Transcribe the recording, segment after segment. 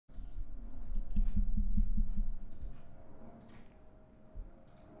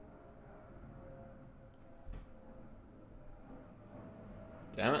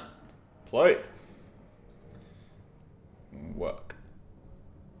Play. Work.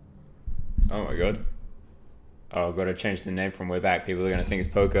 Oh my god. Oh, I've got to change the name from We're Back. People are going to think it's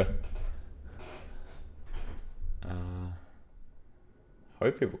poker.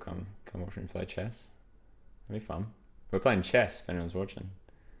 Hope people come watch me play chess. It'll be fun. We're playing chess if anyone's watching.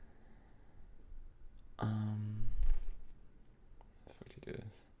 How the fuck do you do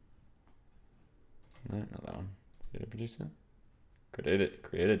this? No, not that one. Did I produce it?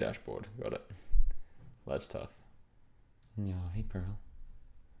 Create a dashboard. Got it. That's tough. Yeah, hey Carrel.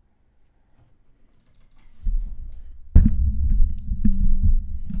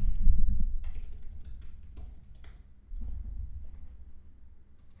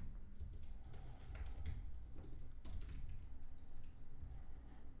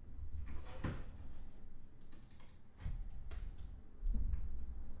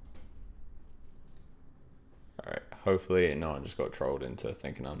 Alright, hopefully no one just got trolled into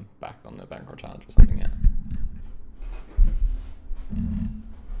thinking I'm back on the bankroll challenge or something yet.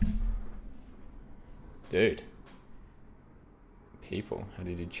 Dude. People, how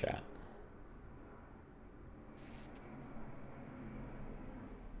do you do chat?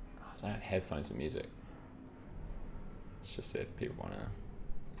 Oh, I don't have headphones and music. Let's just see if people want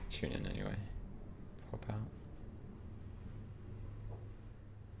to tune in anyway. Pop out.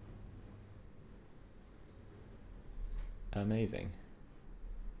 Amazing.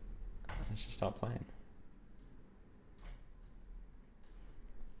 Let's just start playing.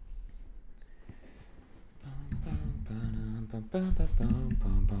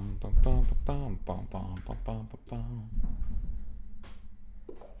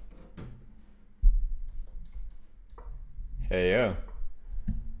 Hey yo.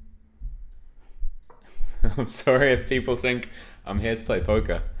 I'm sorry if people think I'm here to play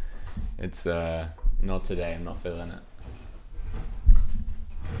poker. It's not today, I'm not feeling it.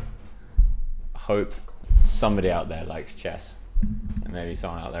 Hope somebody out there likes chess. And maybe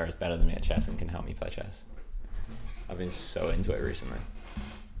someone out there is better than me at chess and can help me play chess. I've been so into it recently.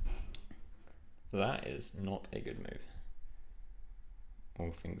 That is not a good move.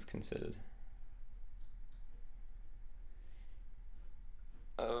 All things considered.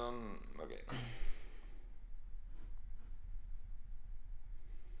 Okay.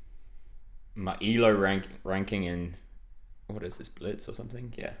 My ELO ranking in, what is this, Blitz or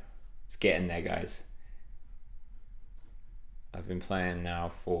something? Yeah, it's getting there, guys. I've been playing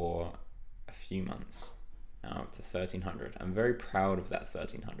now for a few months. Now up to 1300. I'm very proud of that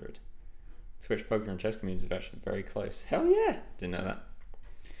 1300. Twitch, poker, and chess communities are actually very close. Hell yeah! Didn't know that.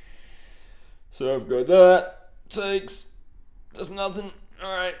 So I've got that. Takes. Does nothing.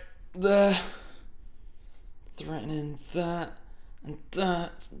 Alright. There. Threatening that. And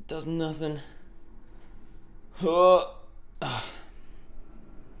that. Does nothing. Oh.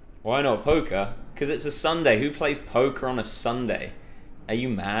 Why not poker? Because it's a Sunday. Who plays poker on a Sunday? Are you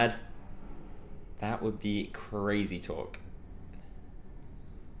mad? That would be crazy talk.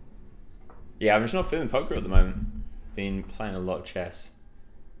 Yeah, I'm just not feeling poker at the moment. Been playing a lot of chess.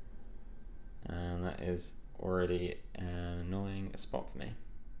 And that is already an annoying spot for me.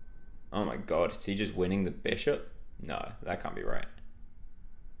 Oh my god, is he just winning the bishop? No, that can't be right.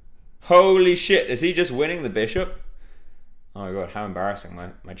 Holy shit, is he just winning the bishop? Oh my god, how embarrassing,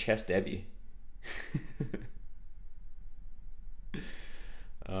 my chess debut.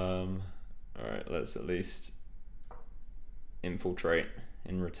 Alright, let's at least infiltrate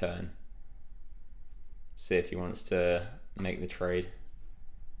in return. See if he wants to make the trade.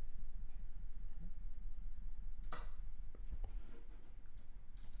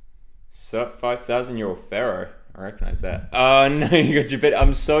 Sup, 5,000-year-old pharaoh. I recognize that. Oh no, you got your bit.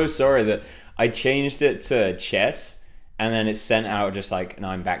 I'm so sorry that I changed it to chess and then it sent out just like an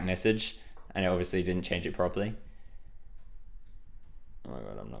I'm back message and it obviously didn't change it properly. Oh my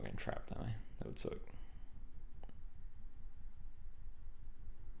god, I'm not getting trapped, am I? That would suck.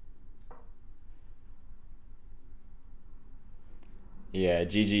 Yeah,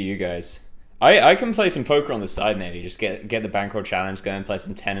 GG you guys. I can play some poker on the side maybe. Just get the bankroll challenge going, play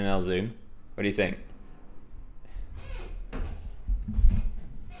some 10NL Zoom. What do you think?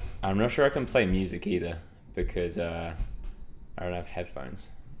 I'm not sure I can play music either because I don't have headphones.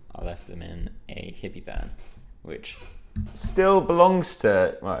 I left them in a hippie van, which still belongs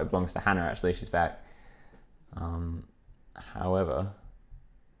to, well, it belongs to Hannah actually, she's back. However,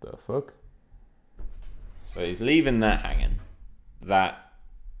 the fuck? So he's leaving that hanging. That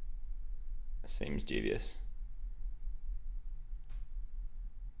seems dubious.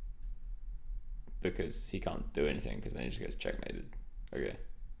 Because he can't do anything because then he just gets checkmated. Okay.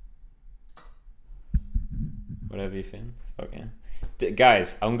 Whatever you feel. Fuck yeah.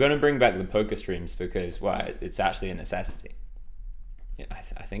 Guys, I'm going to bring back the poker streams because, well, it's actually a necessity. Yeah,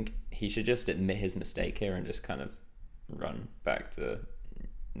 I think he should just admit his mistake here and just kind of run back to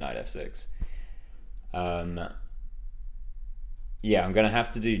knight f6. Yeah, I'm going to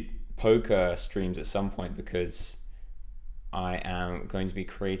have to do poker streams at some point because I am going to be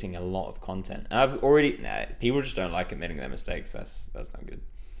creating a lot of content. I've already... people just don't like admitting their mistakes. That's not good.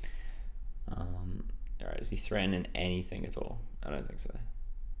 Alright, is he threatening anything at all? I don't think so.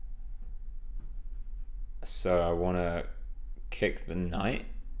 So I want to kick the knight.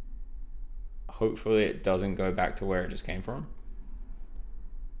 Hopefully it doesn't go back to where it just came from.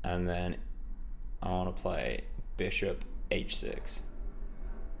 And then I want to play bishop h6.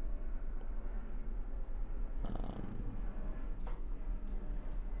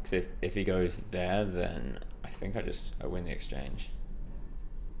 Because if he goes there, then I think I win the exchange.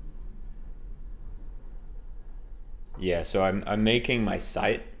 Yeah, so I'm making my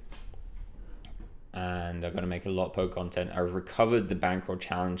site, and I'm gonna make a lot of poker content. I've recovered the bankroll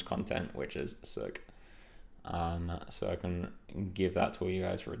challenge content, which is sick. So I can give that to all you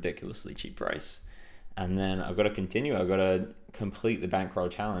guys for a ridiculously cheap price. And then I've got to continue. I've got to complete the bankroll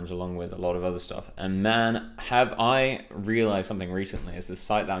challenge along with a lot of other stuff. And man, have I realized something recently is the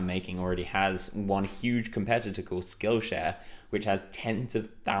site that I'm making already has one huge competitor called Skillshare, which has tens of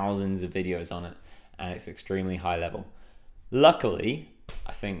thousands of videos on it. And it's extremely high level. Luckily,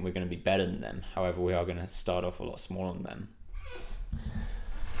 I think we're going to be better than them. However, we are going to start off a lot smaller than them.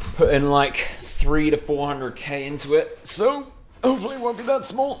 Put in like 300 to 400k into it. So hopefully it won't be that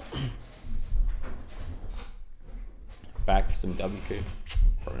small. Back for some WQ.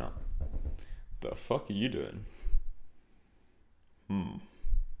 Probably not. The fuck are you doing?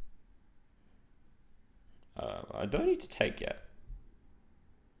 I don't need to take yet.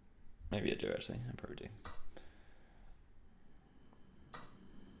 Maybe I do actually. I probably do.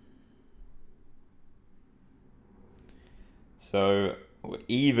 So we're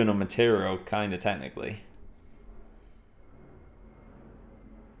even on material, kind of technically.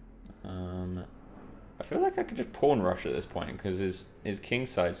 I feel like I could just pawn rush at this point because his king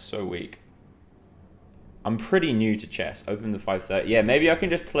side's so weak. I'm pretty new to chess. Open the 530. Yeah, maybe I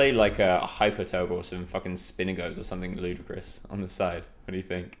can just play like a hyper turbo or some fucking spinnagos or something ludicrous on the side. What do you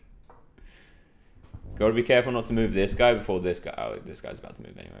think? Gotta be careful not to move this guy before this guy. Oh, this guy's about to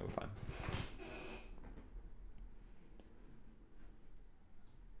move anyway. We're fine.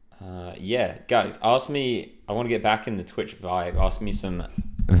 Yeah, guys, ask me. I want to get back in the Twitch vibe. Ask me some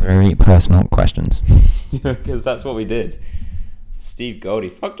very personal questions because that's what we did. Steve Goldie,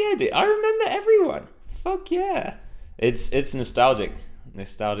 fuck yeah, dude. I remember everyone. Fuck yeah. It's nostalgic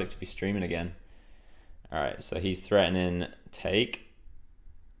to be streaming again. All right, so he's threatening take,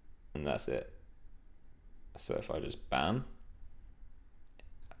 and that's it. So if I just bam,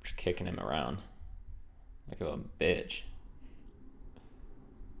 I'm just kicking him around like a little bitch.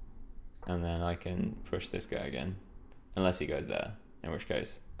 And then I can push this guy again. Unless he goes there. In which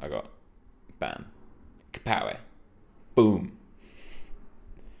case, I got bam. Kapow. Boom.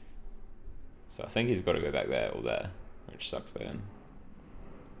 So I think he's got to go back there or there. Which sucks for him.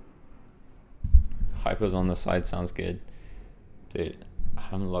 Hypers on the side sounds good. Dude, I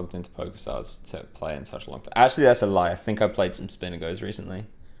haven't logged into PokerStars to play in such a long time. Actually, that's a lie. I think I played some Spinnagos recently.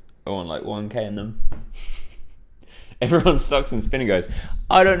 I won like 1k in them. Everyone sucks in Spinnagos.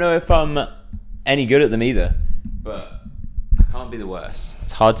 I don't know if I'm any good at them either, but I can't be the worst.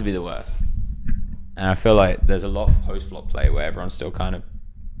 It's hard to be the worst. And I feel like there's a lot of post-flop play where everyone still kind of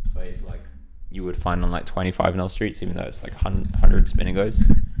plays like you would find on like 25-0 streets, even though it's like 100 Spinnagos.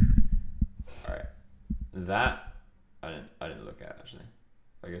 All right, that I didn't look at actually.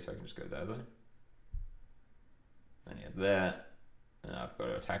 I guess I can just go there though. And he has there, and I've got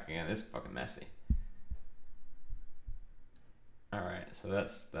to attack again. This is fucking messy. Alright, so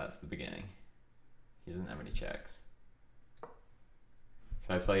that's the beginning. He doesn't have any checks.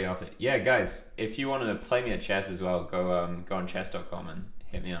 Can I play you off it? Yeah, guys, if you want to play me at chess as well, go on chess.com and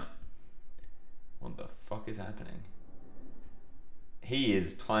hit me up. What the fuck is happening? He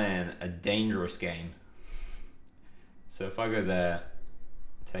is playing a dangerous game. So if I go there,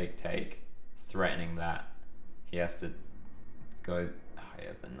 take, threatening that, he has to go... Oh, he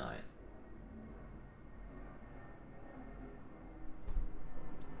has the knight.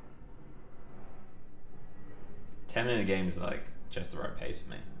 10-minute games are like just the right pace for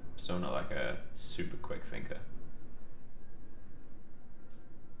me. I'm still not like a super quick thinker.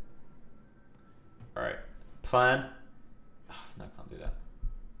 Alright, plan. Oh, no, I can't do that.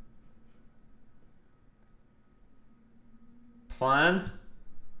 Plan.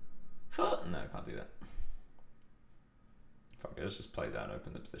 No, I can't do that. it, let's just play that and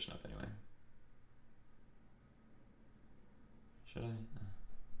open the position up anyway. Should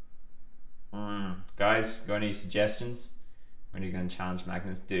I? Guys, got any suggestions? When are you going to challenge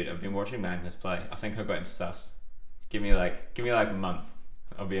Magnus? Dude, I've been watching Magnus play. I think I got him sussed. Give me like a month.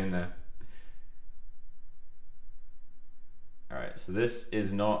 I'll be in there. Alright, so this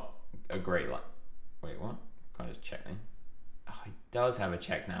is not a great line. Wait, what? Can't just check me. Oh, he does have a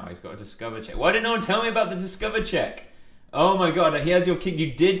check now. He's got a discover check. Why didn't no one tell me about the discover check? Oh my god, he has your king.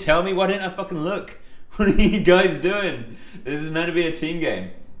 You did tell me? Why didn't I fucking look? What are you guys doing? This is meant to be a team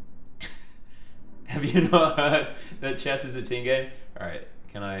game. Have you not heard that chess is a team game? Alright,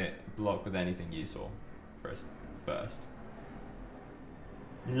 can I block with anything useful first?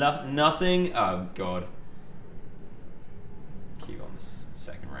 Nothing? Oh god. Keep on this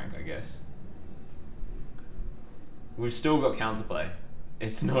second rank, I guess. We've still got counterplay.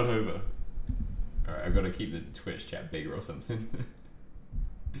 It's not over. Alright, I've got to keep the Twitch chat bigger or something.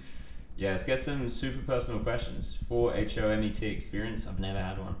 Yeah, let's get some super personal questions. For HOMET experience, I've never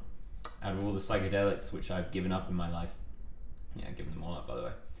had one. Out of all the psychedelics which I've given up in my life. Yeah, I've given them all up, by the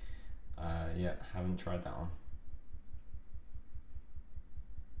way. Yeah, haven't tried that one.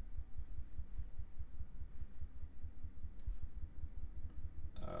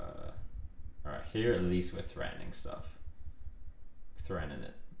 Alright, here at least we're threatening stuff. Threatening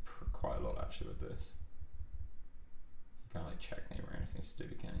it quite a lot actually with this. You can't like checkmate or anything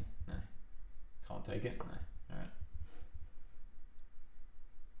stupid, can he? No. Can't take it? No. Alright.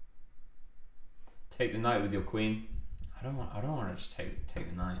 Take the knight with your queen. I don't want to just take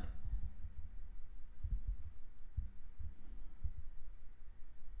the knight.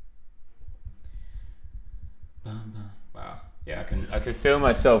 Wow. Yeah, I can feel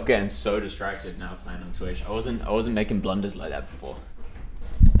myself getting so distracted now playing on Twitch. I wasn't making blunders like that before.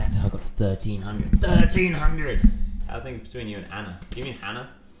 That's how I got to 1300. 1300. How are things between you and Anna? Do you mean Hannah?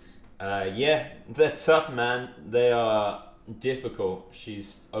 Yeah, they're tough, man. They are difficult.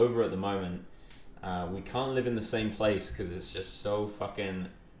 She's over at the moment. We can't live in the same place because it's just so fucking...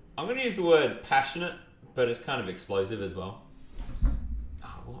 I'm going to use the word passionate, but it's kind of explosive as well.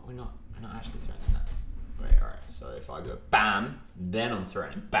 Oh, what? We're not actually threatening that. Wait, alright. So if I go bam, then I'm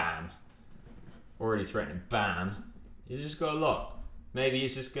threatening bam. Already threatening bam. He's just got a lot. Maybe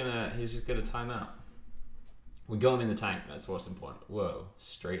he's just gonna time out. We got him in the tank, that's what's important. Whoa,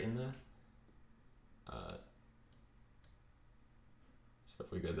 straight in there? So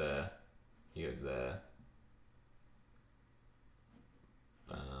if we go there, he goes there.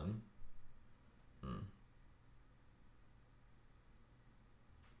 Bam.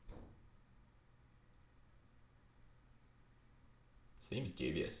 Seems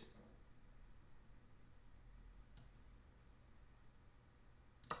dubious.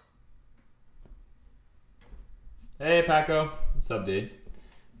 Hey Paco, what's up, dude?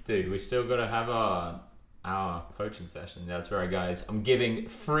 Dude, we still gotta have our coaching session. That's right, guys. I'm giving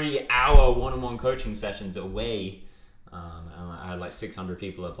free hour one-on-one coaching sessions away. And I had like 600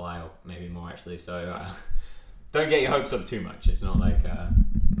 people apply, or maybe more actually. So don't get your hopes up too much. It's not like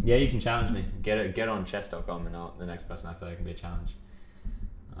yeah, you can challenge me. Get on chess.com, and the next person after that can be a challenge.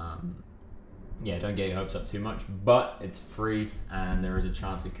 Yeah, don't get your hopes up too much, but it's free, and there is a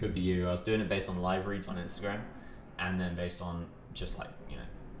chance it could be you. I was doing it based on live reads on Instagram, and then based on just like, you know,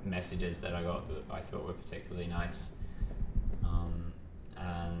 messages that I got that I thought were particularly nice.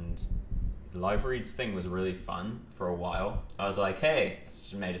 And the live reads thing was really fun for a while. I was like, hey, I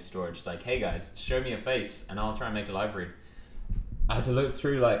just made a story, just like, hey guys, show me a face and I'll try and make a live read. I had to look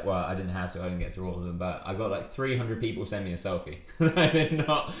through like, well, I didn't have to, I didn't get through all of them, but I got like 300 people send me a selfie. I did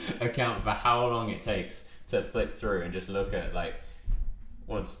not account for how long it takes to flick through and just look at like,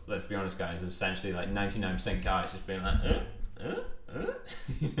 let's be honest guys, it's essentially like 99% guys just being like,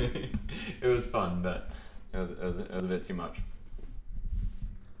 It was fun, but it was a bit too much.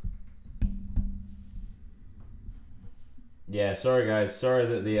 Yeah, sorry guys, sorry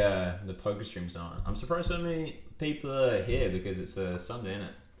that the poker stream's not on. I'm surprised so many people are here because it's a Sunday, isn't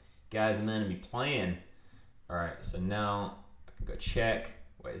it? Guys are meant to be playing. Alright, so now I can go check.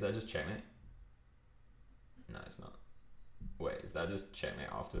 Wait, is that just checkmate? No, it's not. Wait, is that just checkmate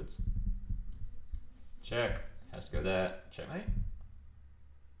afterwards? Check. Has to go there. Checkmate.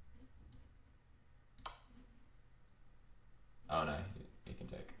 Oh no, he can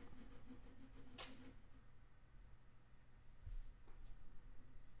take.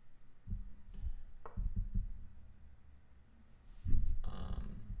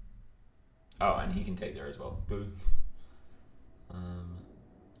 Oh, and he can take there as well. Boo.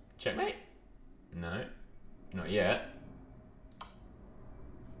 Checkmate? No, not yet.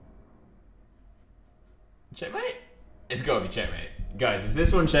 Checkmate? It's gotta be checkmate. Guys, is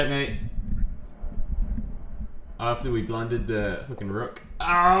this one checkmate? After we blundered the fucking rook.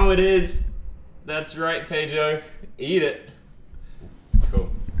 Oh, it is! That's right, Pedro. Eat it. Cool.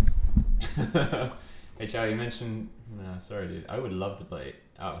 Hey, Chow, you mentioned... Nah, sorry, dude. I would love to play...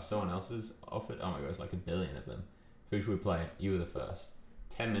 Oh, someone else's offered? Oh my god, it's like 1 billion of them. Who should we play? You were the first.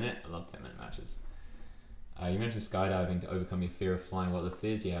 10-minute? I love 10-minute matches. You mentioned skydiving to overcome your fear of flying. What the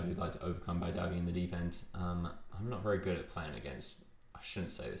fears do you have you'd like to overcome by diving in the deep end? I'm not very good at playing against... I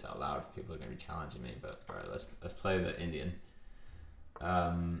shouldn't say this out loud if people are going to be challenging me, but alright, let's play the Indian.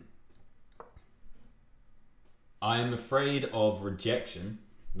 I'm afraid of rejection.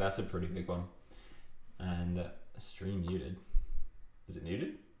 That's a pretty big one. And stream muted. Is it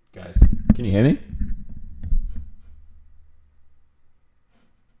muted? Guys, can you hear me?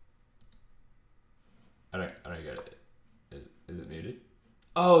 I don't get it. Is it muted?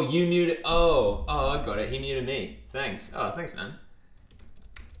 Oh, you muted. Oh, I got it. He muted me. Thanks. Oh, thanks, man.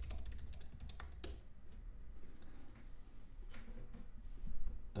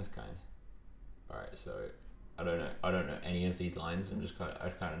 That's kind. All right, so I don't know any of these lines. I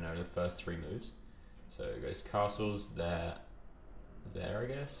kind of know the first 3 moves. So it goes castles there, I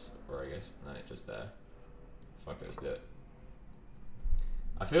guess, or I guess no, just there. Fuck it, let's do it.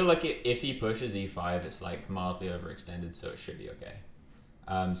 I feel like if he pushes e5, it's like mildly overextended, so it should be okay.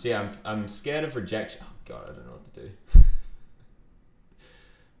 So yeah, I'm scared of rejection. Oh god, I don't know what to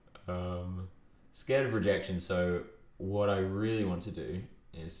do. Scared of rejection. So what I really want to do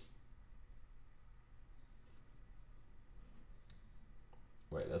is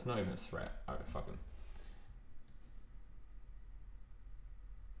wait. That's not even a threat. Alright, fuck him.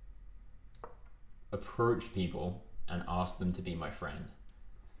 Approach people and ask them to be my friend.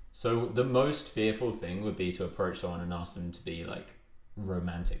 So the most fearful thing would be to approach someone and ask them to be like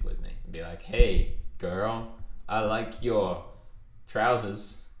romantic with me. And be like, hey girl, I like your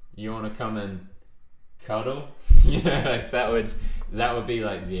trousers. You want to come and cuddle? Yeah, like that would be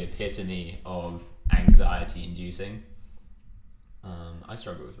like the epitome of anxiety inducing. I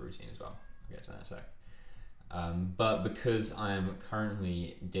struggle with routine as well. I'll get to that in a sec. But because I am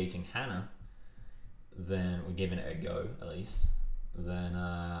currently dating Hannah, then we're giving it a go at least. Then can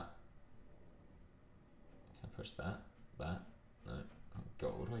I push that? No. Oh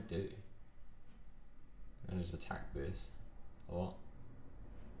god, what do I do? Can I just attack this a lot?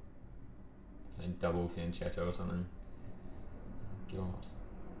 Can I double fianchetto or something? Oh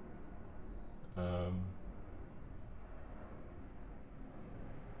god.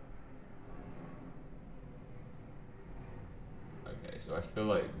 Okay, so I feel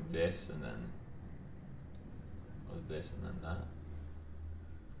like this and then or this and then that.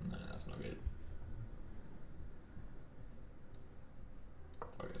 No, that's not good.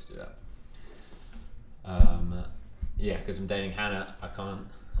 Fuck, let's do that. Yeah, because I'm dating Hannah, I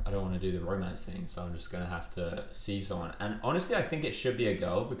don't want to do the romance thing, so I'm just gonna have to see someone. And honestly, I think it should be a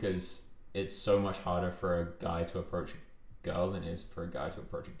girl because it's so much harder for a guy to approach a girl than it is for a guy to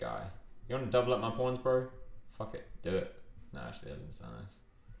approach a guy. You want to double up my pawns, bro? Fuck it, do it. No, actually, that doesn't sound nice.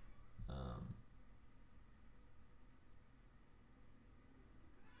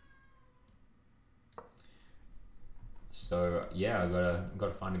 So yeah, I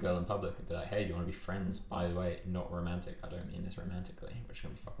gotta find a girl in public and be like, hey, do you want to be friends? By the way, not romantic. I don't mean this romantically, which is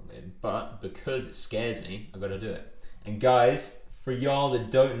gonna be fucking weird. But because it scares me, I gotta do it. And guys, for y'all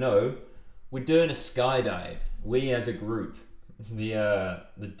that don't know, we're doing a skydive. We as a group, the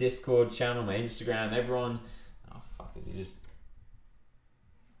Discord channel, my Instagram, everyone. Oh fuck, is he just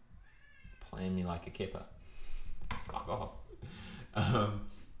playing me like a kipper? Fuck off.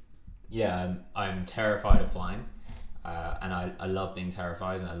 Yeah, I'm terrified of flying. And I love being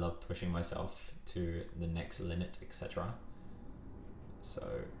terrified and I love pushing myself to the next limit, etc. So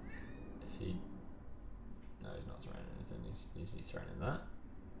if he... No, he's not threatening anything. He's threatening that.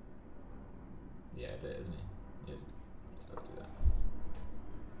 Yeah, a bit, isn't he? He isn't. So let's do that.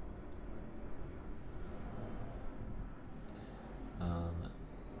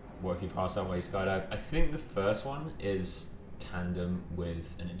 What if you pass that way skydive? I think the first one is tandem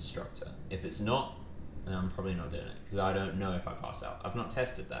with an instructor. If it's not, then I'm probably not doing it because I don't know if I pass out. I've not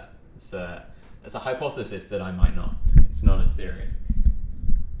tested that. It's a hypothesis that I might not. It's not a theory.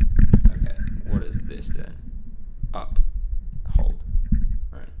 Okay, what is this doing? Up, hold.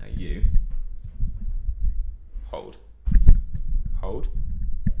 Right, now you hold, hold,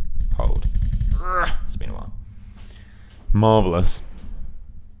 hold. It's been a while. Marvelous.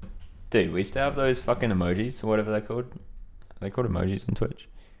 Dude, we still have those fucking emojis or whatever they're called. Are they called emojis on Twitch?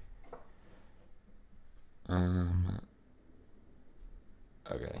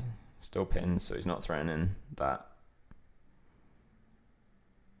 Okay, still pinned, so he's not threatening that.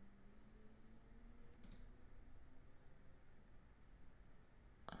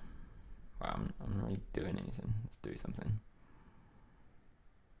 I'm not really doing anything. Let's do something.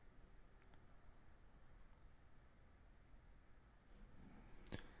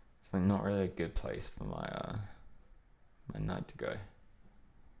 It's like not really a good place for my my knight to go.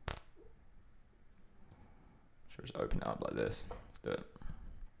 Should just open it up like this. Let's do it.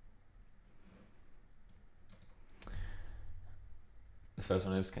 The first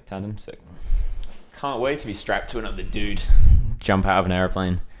one is tandem, sick. Can't wait to be strapped to another dude. Jump out of an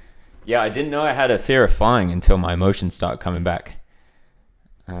airplane. Yeah, I didn't know I had a fear of flying until my emotions started coming back.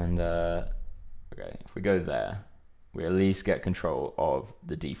 And, okay, if we go there, we at least get control of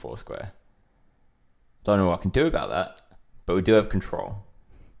the d4 square. Don't know what I can do about that, but we do have control.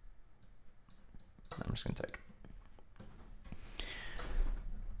 I'm just going to take.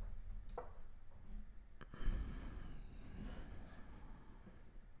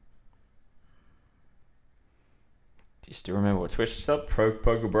 Do you still remember what Twitch is up?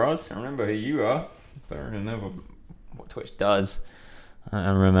 Poker Bros? I remember who you are. Don't remember what Twitch does. I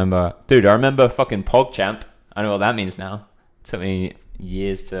remember... Dude, I remember fucking PogChamp. I know what that means now. It took me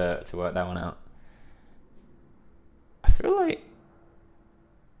years to work that one out. I feel like...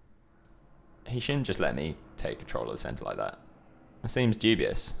 he shouldn't just let me take control of the center like that. It seems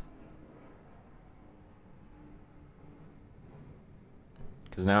dubious.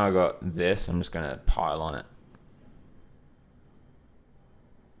 Because now I got this, I'm just going to pile on it.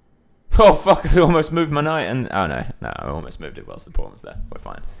 Oh fuck, I almost moved my knight and... oh no, I almost moved it whilst the pawn was there. We're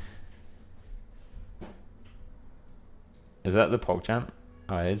fine. Is that the PogChamp?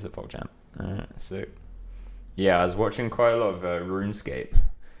 Oh, it is the PogChamp. Alright, sick. Yeah, I was watching quite a lot of RuneScape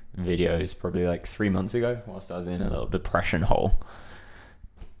videos probably like 3 months ago whilst I was in a little depression hole.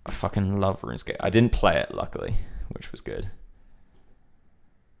 I fucking love RuneScape. I didn't play it, luckily, which was good.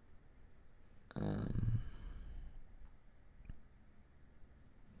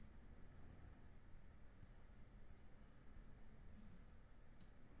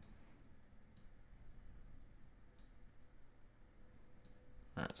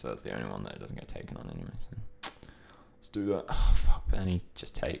 Alright, so that's the only one that doesn't get taken on anyway. So let's do that. Oh fuck, but then he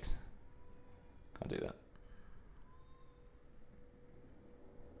just takes. Can't do that.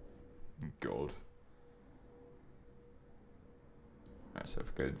 God. Alright, so if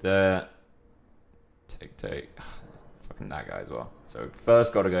we go there, take. Fucking that guy as well. So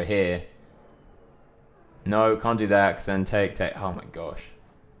first got to go here. No, can't do that because then take. Oh my gosh.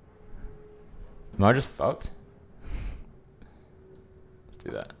 Am I just fucked? Let's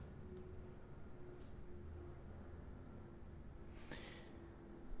do that.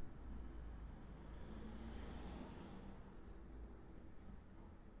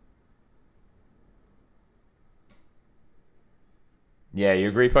 Yeah, you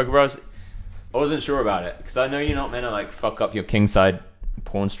agree, Poker Bros? I wasn't sure about it because I know you're not meant to like fuck up your kingside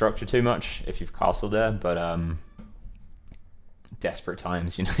pawn structure too much if you've castled there, but desperate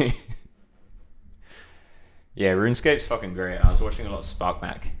times, you know. Yeah, RuneScape's fucking great. I was watching a lot of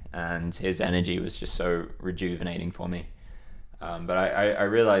SparkMac and his energy was just so rejuvenating for me. But I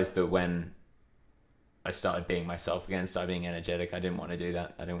realized that when I started being myself again, started being energetic, I didn't want to do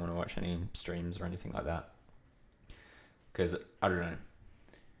that. I didn't want to watch any streams or anything like that. Because, I don't know.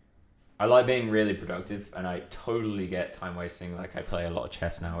 I like being really productive, and I totally get time wasting. Like, I play a lot of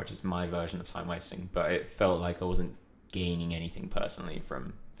chess now, which is my version of time wasting. But it felt like I wasn't gaining anything personally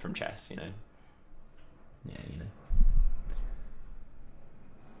from chess, you know? Yeah, you know.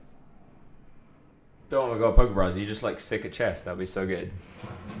 Oh my god, Poker Bros, you just like sick at chess. That'd be so good.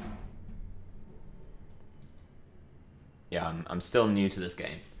 Yeah, I'm still new to this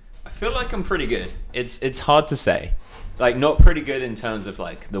game. I feel like I'm pretty good. It's hard to say. Like, not pretty good in terms of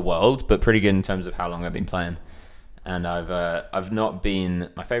like the world, but pretty good in terms of how long I've been playing. And I've not been...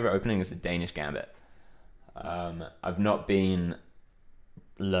 My favorite opening is the Danish Gambit. I've not been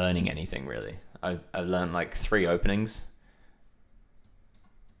learning anything really. I've learned like 3 openings.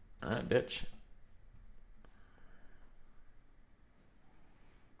 Alright, bitch.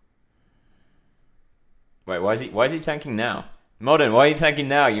 Wait, why is he tanking now? Modern, why are you tanking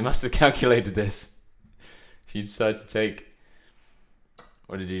now? You must have calculated this. If you decide to take...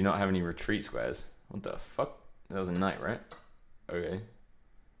 Or did you not have any retreat squares? What the fuck? That was a knight, right? Okay.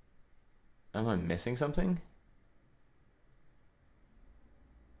 Am I missing something?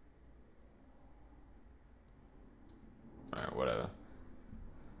 Alright, whatever.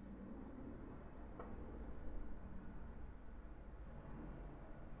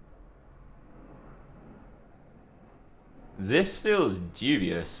 This feels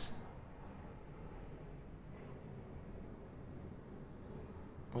dubious.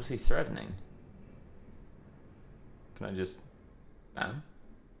 What's he threatening? Can I just... Bam?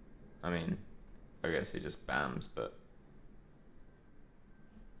 I mean, I guess he just bams, but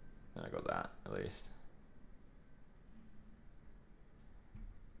then I got that at least.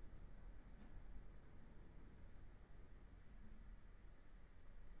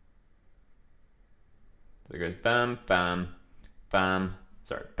 So it goes bam, bam, bam.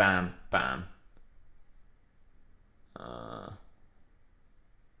 Sorry, bam, bam.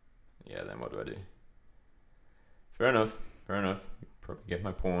 Yeah, then what do I do? Fair enough, fair enough. Probably get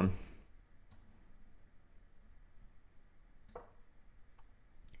my pawn.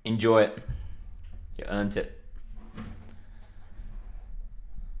 Enjoy it. You earned it.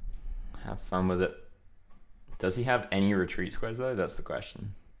 Have fun with it. Does he have any retreat squares though? That's the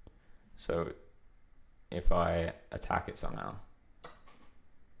question. So if I attack it somehow,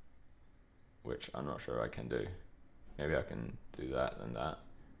 which I'm not sure I can do. Maybe I can do that and that.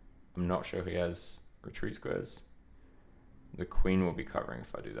 I'm not sure he has retreat squares. The queen will be covering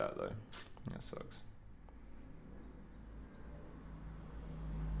if I do that though. That sucks.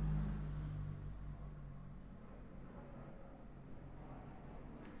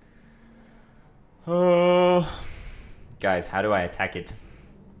 Oh, guys, how do I attack it?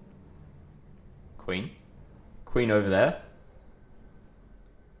 Queen? Queen over there?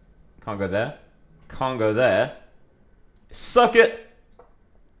 Can't go there? Can't go there? Suck it!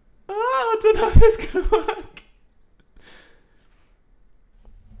 Ah, I don't know if it's gonna work.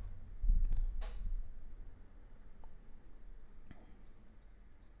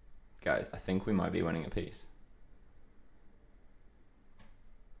 Guys, I think we might be winning a piece.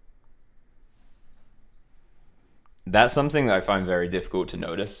 That's something that I find very difficult to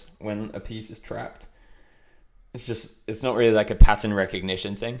notice when a piece is trapped. It's not really like a pattern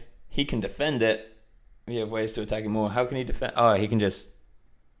recognition thing. He can defend it. We have ways to attack it more. How can he defend? Oh, he can just...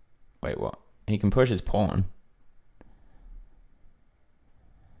 Wait, what? He can push his pawn.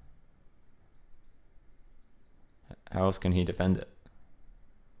 How else can he defend it?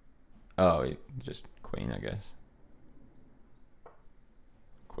 Oh, just queen, I guess.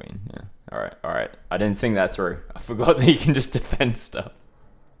 Queen, yeah. Alright. I didn't think that through. I forgot that you can just defend stuff.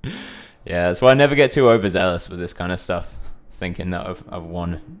 Yeah, that's why I never get too overzealous with this kind of stuff. Thinking that I've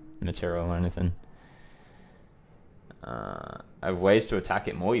won material or anything. I have ways to attack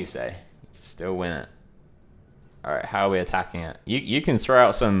it more, you say? Still win it. Alright, how are we attacking it? You can throw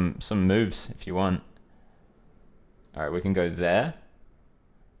out some moves if you want. Alright, we can go there.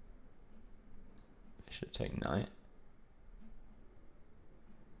 Should take knight.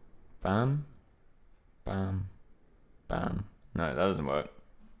 Bam. Bam. Bam. No, that doesn't work.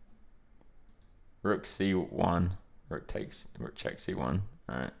 Rook c1. Rook checks c1.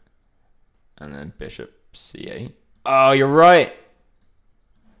 Alright. And then bishop c8. Oh, you're right.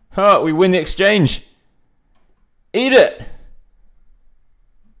 Huh, we win the exchange. Eat it.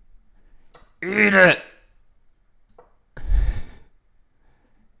 Eat it.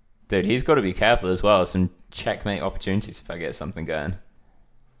 Dude, he's got to be careful as well. Some checkmate opportunities if I get something going.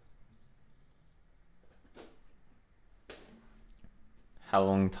 How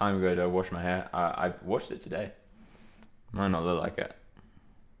long time ago did I wash my hair? I washed it today. Might not look like it.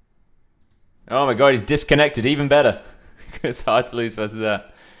 Oh my god, he's disconnected. Even better. It's hard to lose versus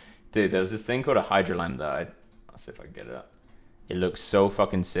that. Dude, there was this thing called a Hydra lamp that I'll see if I can get it up. It looks so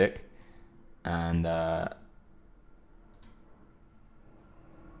fucking sick. And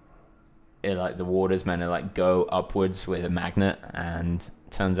it like the water's meant to like go upwards with a magnet, and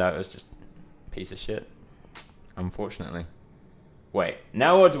turns out it was just a piece of shit. Unfortunately. Wait,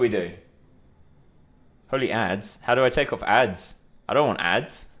 now what do we do? Holy ads. How do I take off ads? I don't want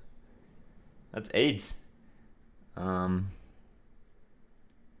ads. That's AIDS. Okay.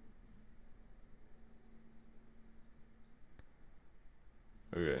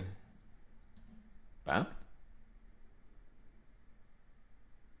 Bam?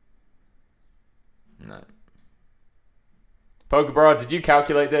 No. Pokebra, did you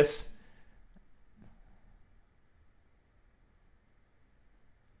calculate this?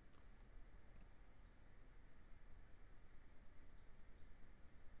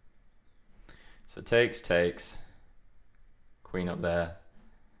 So takes. Queen up there.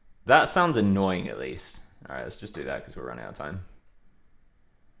 That sounds annoying at least. Alright, let's just do that because we're running out of time.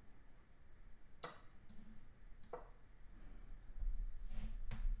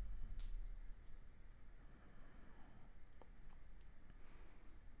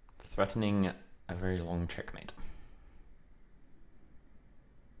 Threatening a very long checkmate.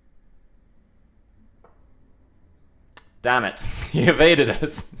 Damn it, he evaded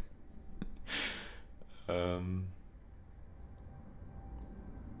us.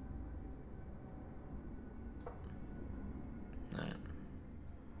 Right.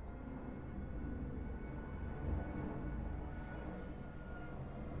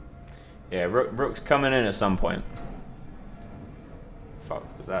 Yeah, rook's coming in at some point. Fuck,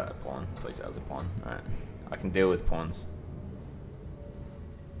 was that a pawn? Please, that was a pawn. Alright. I can deal with pawns.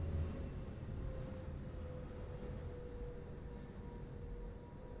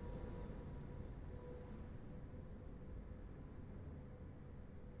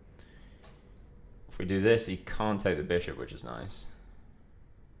 If we do this, he can't take the bishop, which is nice.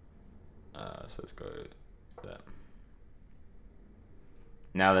 So let's go there.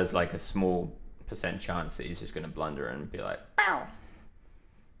 Now there's like a small % chance that he's just going to blunder and be like, pow,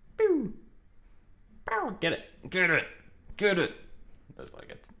 pew, pow, get it, get it, get it. There's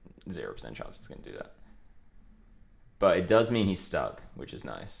like a 0% chance he's going to do that. But it does mean he's stuck, which is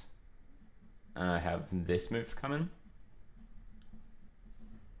nice. And I have this move coming.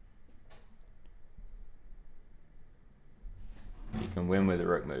 You can win with a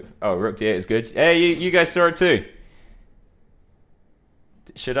rook move. Oh, rook d8 is good. Hey, you guys saw it too.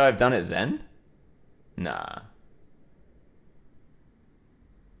 Should I have done it then? Nah.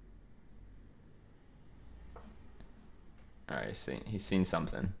 Alright, he's seen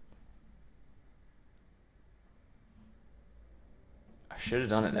something. I should have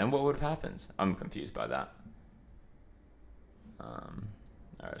done it then. What would have happened? I'm confused by that.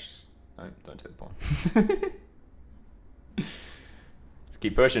 Alright, don't take the pawn. Let's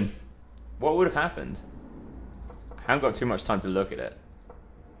keep pushing. What would have happened? I haven't got too much time to look at it.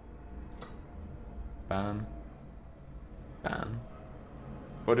 Bam. Bam.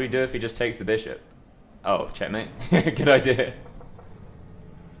 What do we do if he just takes the bishop? Oh, checkmate. Good idea.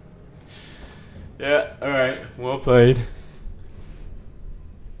 Yeah, alright. Well played.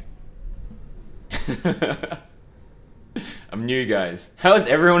 I'm new, guys. How is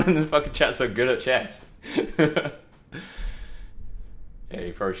everyone in the fucking chat so good at chess? Yeah,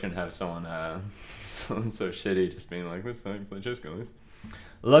 you probably shouldn't have someone so shitty just being like, this time play chess, guys.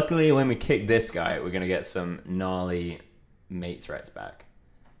 Luckily, when we kick this guy, we're going to get some gnarly mate threats back,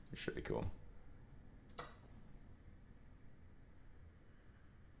 which should be cool.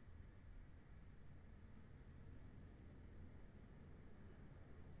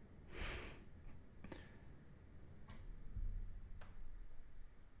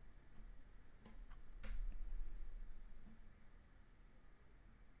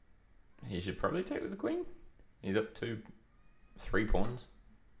 He should probably take with the queen. He's up to 3 pawns.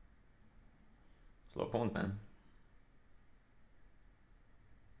 It's a lot of pawns, man.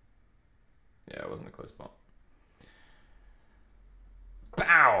 Yeah, it wasn't a close spot.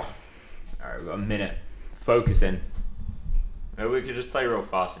 Bow! Alright, we've got a minute. Focusing. Maybe we could just play real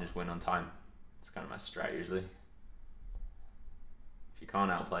fast and just win on time. It's kind of my strat usually. If you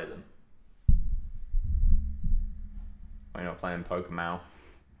can't outplay them. Why not playing poker Mao?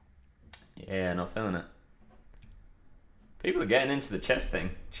 Yeah, not feeling it. People are getting into the chess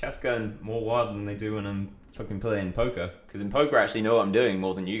thing. Chess going more wild than they do when I'm fucking playing poker. Because in poker I actually know what I'm doing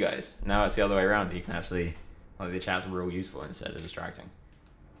more than you guys. Now it's the other way around. You can actually, like, the chat's real useful instead of distracting.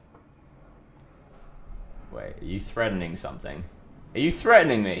 Wait, are you threatening something? Are you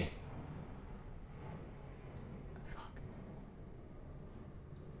threatening me? Fuck.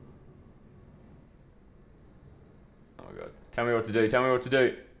 Oh my god. Tell me what to do. Tell me what to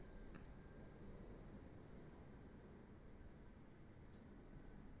do.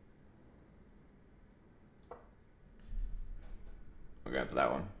 We're going for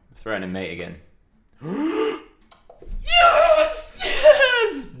that one. Threatening mate again. Yes!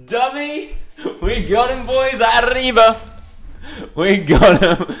 Yes! Dummy! We got him, boys. Arriba! We got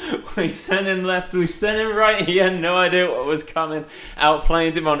him. We sent him left. We sent him right. He had no idea what was coming.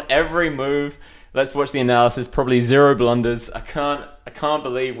 Outplayed him on every move. Let's watch the analysis. Probably 0 blunders. I can't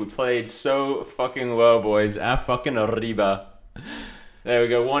believe we played so fucking well, boys. A fucking arriba. There we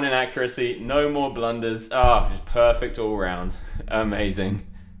go, 1 inaccuracy, no more blunders. Oh, just perfect all round. Amazing.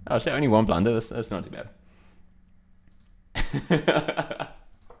 Oh shit, only 1 blunder, that's not too bad.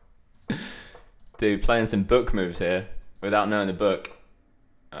 Dude, playing some book moves here without knowing the book.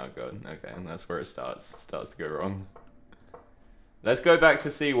 Oh god, okay, that's where it starts to go wrong. Let's go back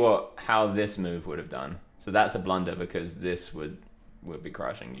to see how this move would have done. So that's a blunder because this would be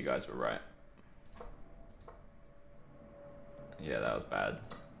crushing. You guys were right. Yeah, that was bad.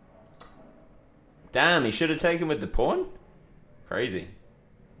 Damn, he should have taken with the pawn? Crazy.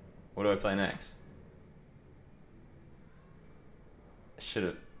 What do I play next? Should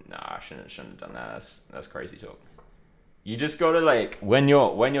have... Nah, I shouldn't have done that. That's crazy talk. You just gotta, like, when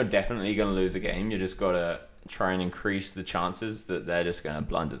you're definitely gonna lose a game, you just gotta try and increase the chances that they're just gonna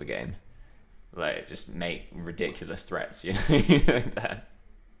blunder the game. Like, just make ridiculous threats, you know, like that.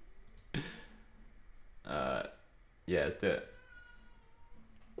 Yeah, let's do it.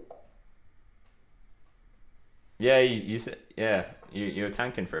 Yeah, you said, yeah, you were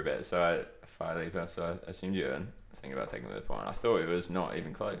tanking for a bit, so I fire leaper, so I assumed you were thinking about taking the point. I thought it was not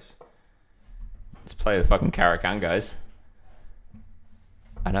even close. Let's play the fucking Carrel, guys.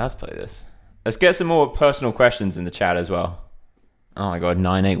 I know how to play this. Let's get some more personal questions in the chat as well. Oh my god,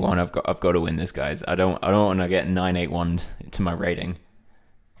 981. I've got to win this, guys. I don't want to get 981 to my rating.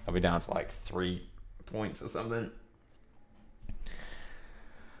 I'll be down to like 3 points or something.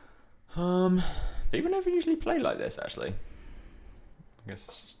 People never usually play like this, actually. I guess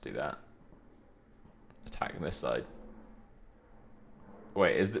let's just do that. Attack this side.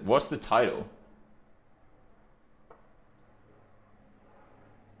 Wait, what's the title?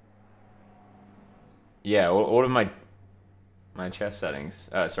 Yeah, all of my chess settings,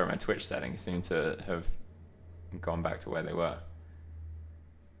 sorry, my Twitch settings seem to have gone back to where they were.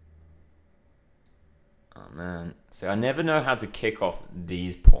 Oh man, see, I never know how to kick off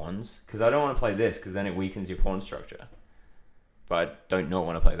these pawns because I don't want to play this because then it weakens your pawn structure. But I don't not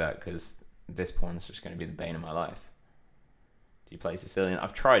want to play that because this pawn's just going to be the bane of my life. Do you play Sicilian?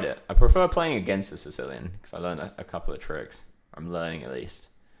 I've tried it. I prefer playing against a Sicilian because I learned a couple of tricks. I'm learning at least,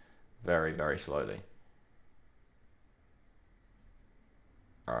 very very slowly.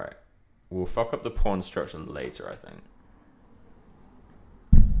 All right, we'll fuck up the pawn structure later, I think.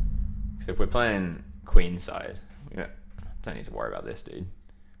 So if we're playing queen side, we don't need to worry about this, dude.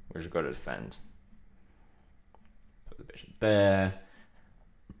 We just got to defend. Put the bishop there.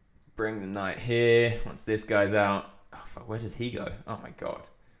 Bring the knight here. Once this guy's out, oh fuck, where does he go? Oh my god.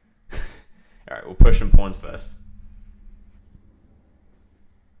 All right, we'll push some pawns first.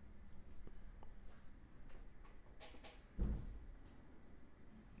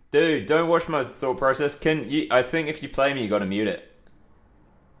 Dude, don't watch my thought process. I think if you play me, you gotta mute it.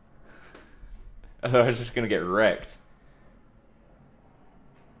 Otherwise, I was just gonna get wrecked.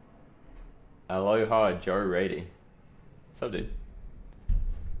 Aloha, Joe Rady. What's up, dude?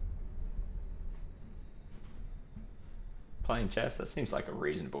 Playing chess? That seems like a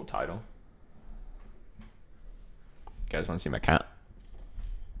reasonable title. You guys want to see my cat?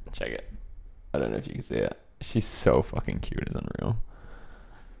 Check it. I don't know if you can see it. She's so fucking cute. It's unreal.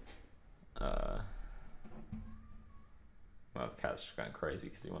 Well, the cat's just going crazy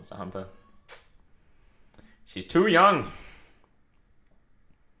because he wants to hump her. She's too young.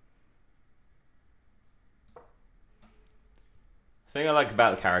 The thing I like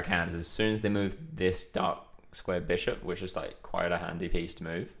about the Carrel is as soon as they move this dark square bishop, which is like quite a handy piece to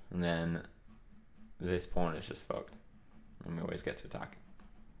move, and then this pawn is just fucked. And we always get to attack.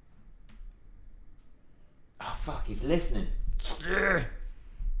 Oh fuck, he's listening.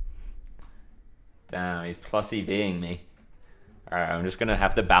 Damn, he's plus EVing me. Alright, I'm just gonna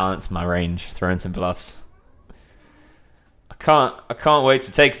have to balance my range, throwing some bluffs. I can't wait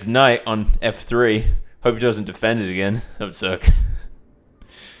to take his knight on F3. Hope he doesn't defend it again. That would suck.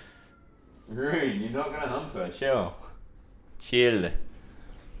 Green, you're not gonna hump her. Chill. Chill.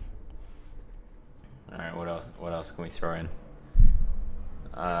 Alright, what else can we throw in?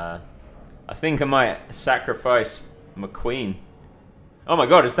 I think I might sacrifice my queen. Oh my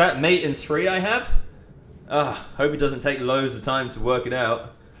god, is that mate in 3 I have? Hope it doesn't take loads of time to work it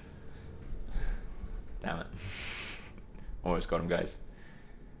out. Damn it. Almost got him, guys.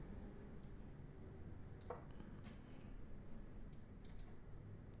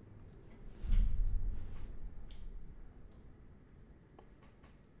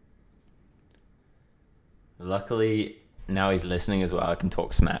 Luckily, now he's listening as well. I can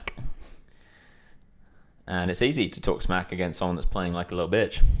talk smack. And it's easy to talk smack against someone that's playing like a little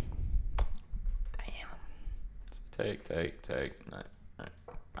bitch. Damn. Take. No.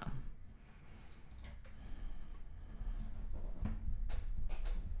 Bam.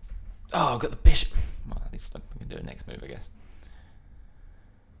 Oh, I've got the bishop. Well, at least I can do a next move, I guess.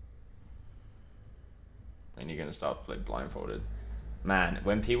 And you're going to start to play blindfolded. Man,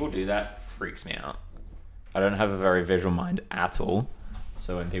 when people do that, freaks me out. I don't have a very visual mind at all.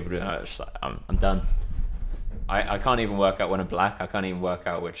 So when people do that, it's just like, I'm done. I can't even work out when I'm black. I can't even work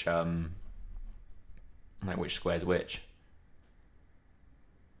out which which square's which.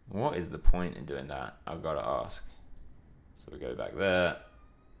 What is the point in doing that? I've got to ask. So we go back there,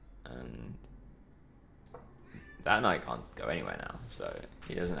 and that knight can't go anywhere now. So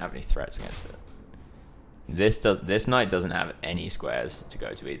he doesn't have any threats against it. This knight doesn't have any squares to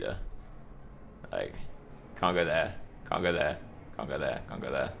go to either. Like, can't go there, can't go there, can't go there, can't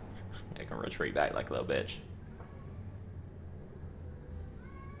go there. It can retreat back like a little bitch.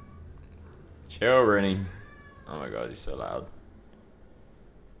 Chill, Rooney. Oh my god, he's so loud.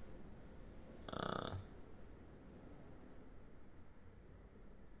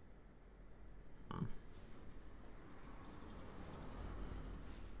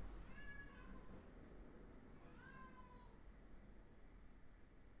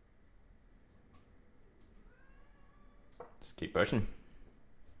 Just keep pushing.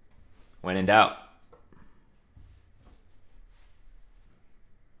 When in doubt.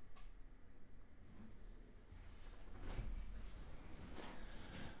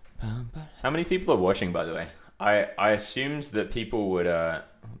 How many people are watching, by the way? I assumed that people would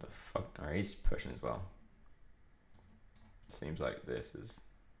what the fuck? Alright, he's pushing as well. Seems like this is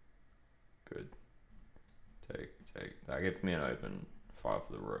good. Take. That gives me an open file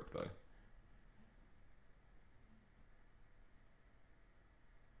for the rook though.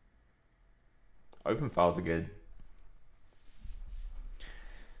 Open files are good.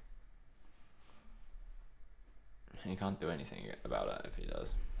 He can't do anything about it if he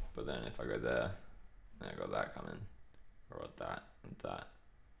does. But then if I go there, then I got that coming. Or that and that.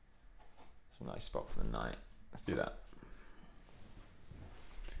 It's a nice spot for the knight. Let's do that.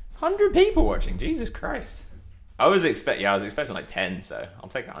 100 people watching, Jesus Christ. I was expecting like 10, so I'll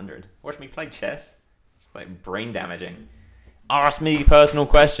take 100. Watch me play chess. It's like brain damaging. Ask me personal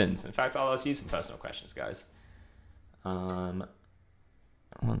questions. In fact, I'll ask you some personal questions, guys.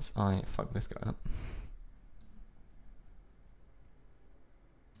 Once I fuck this guy up.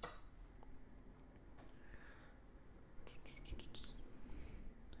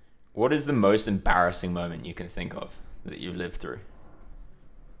 What is the most embarrassing moment you can think of that you've lived through?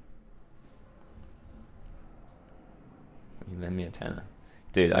 You lend me a tenner.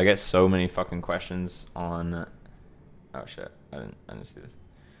 Dude, I get so many fucking questions on... Oh shit, I didn't see this.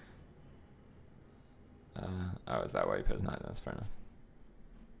 Oh, is that why you put his knight? That's fair enough.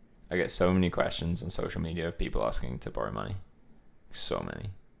 I get so many questions on social media of people asking to borrow money. So many.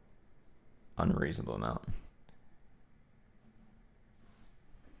 Unreasonable amount.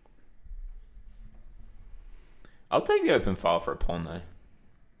 I'll take the open file for a pawn though. I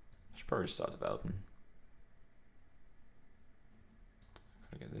should probably start developing.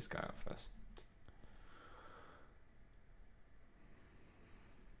 Gotta get this guy out first.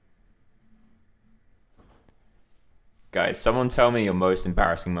 Guys, someone tell me your most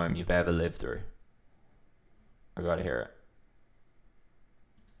embarrassing moment you've ever lived through. I gotta hear it.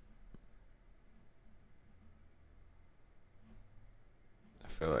 I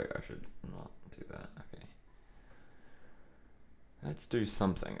feel like I should not do that. Okay. Let's do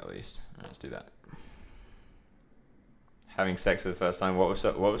something at least. Right, let's do that. Having sex for the first time. What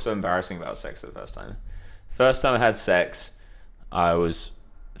was so embarrassing about sex for the first time? First time I had sex, I was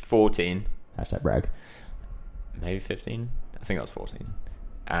 14. Hashtag brag. Maybe 15. I think I was 14.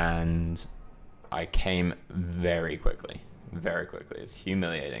 And I came very quickly. Very quickly. It's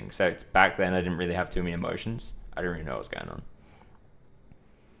humiliating. So it's back then I didn't really have too many emotions. I didn't really know what was going on.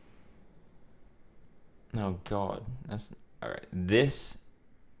 Oh god. That's alright. This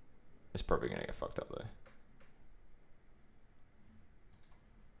is probably gonna get fucked up though.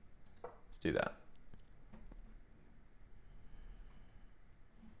 Let's do that.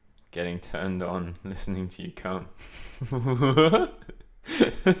 Getting turned on, listening to you come.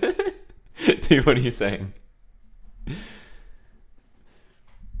 Dude, what are you saying?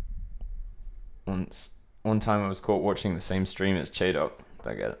 One time I was caught watching the same stream as Chadok.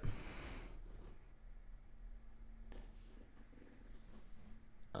 I get it.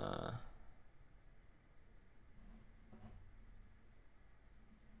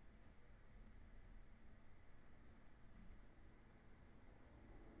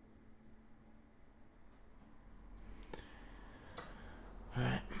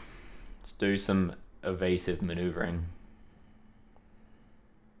 Alright, let's do some evasive maneuvering.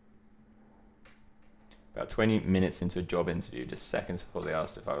 About 20 minutes into a job interview, just seconds before they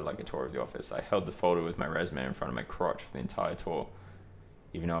asked if I would like a tour of the office, I held the folder with my resume in front of my crotch for the entire tour,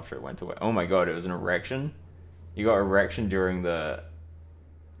 even after it went away. Oh my god, it was an erection? You got erection during the...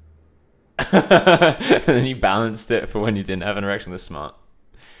 and then you balanced it for when you didn't have an erection. That's smart.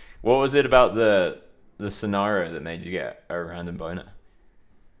 What was it about the scenario that made you get a random boner?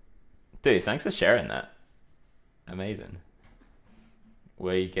 Dude, thanks for sharing that. Amazing.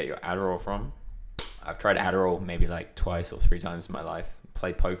 Where you get your Adderall from? I've tried Adderall maybe like twice or 3 times in my life.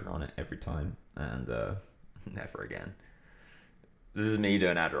 Played poker on it every time, and never again. This is me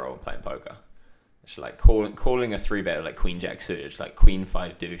doing Adderall and playing poker. It's like calling a 3-bet like Queen Jack suited. It's like Queen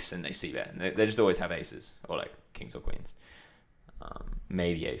 5 Deuce, and they see bet. And they just always have aces or like kings or queens.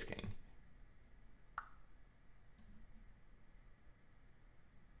 Maybe ace king.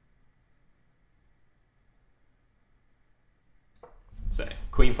 So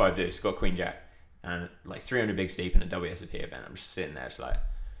Queen 5 Deuce, got Queen Jack, and like 300 big steep in a WSOP event. I'm just sitting there, just like,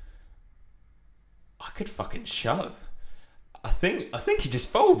 I could fucking shove. I think he just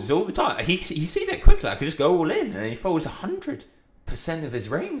folds all the time. He see that quickly. I could just go all in, and then he folds 100% of his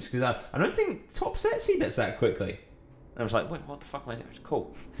range because I don't think top set see bets that quickly. I was like, wait, what the fuck am I doing?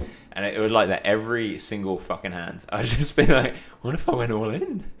 Cool. And it was like that every single fucking hand. I was just being like, what if I went all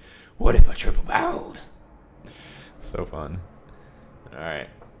in? What if I triple barreled? So fun. Alright.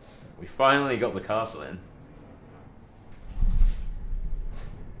 We finally got the castle in.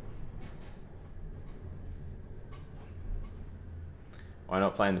 Why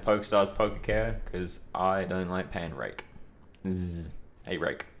not playing the PokerStars Poker Care? Because I don't like paying rake. Zzz. Hey,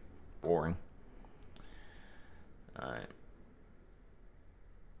 rake. Boring. Alright.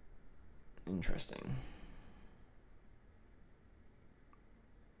 Interesting.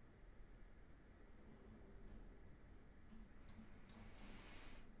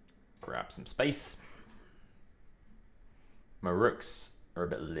 Grab some space. My rooks are a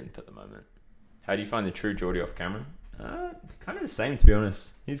bit limp at the moment. How do you find the true Geordie off camera? Kind of the same, to be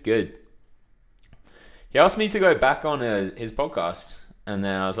honest. He's good. He asked me to go back on his podcast, and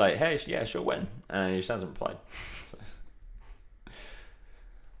then I was like, hey, yeah, sure, when? And he just hasn't replied. So,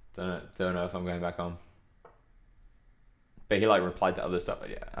 don't know if I'm going back on. But he like replied to other stuff.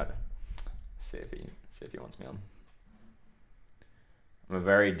 But yeah, I don't know. See if he wants me on. I'm a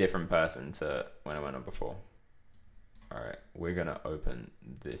very different person to when I went on before. All right, we're gonna open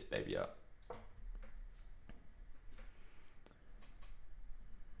this baby up.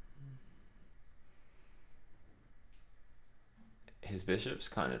 His bishop's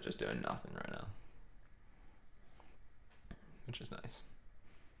kind of just doing nothing right now, which is nice.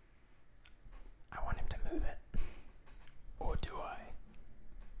 I want him to move it. Or do I?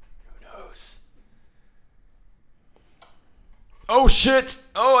 Who knows? Oh shit!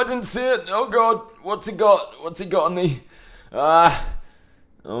 Oh, I didn't see it! Oh god! What's he got? What's he got on me? Ah!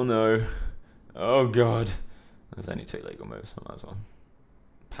 Oh no. Oh god. There's only 2 legal moves, I might as well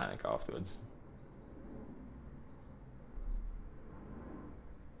panic afterwards.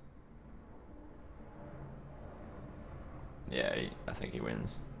 Yeah, I think he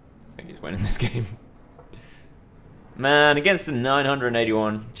wins. I think he's winning this game. Man, against the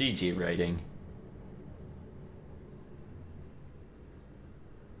 981 GG rating.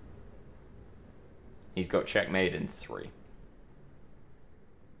 He's got checkmate in 3.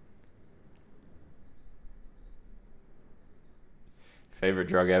 Favorite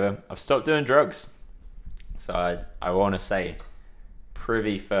drug ever? I've stopped doing drugs. So I want to say,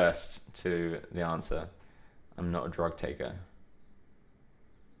 privy first to the answer. I'm not a drug taker.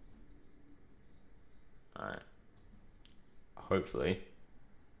 Alright. Hopefully.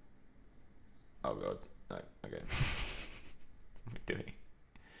 Oh god. No, okay. What am I doing?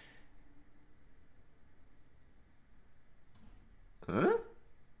 Huh?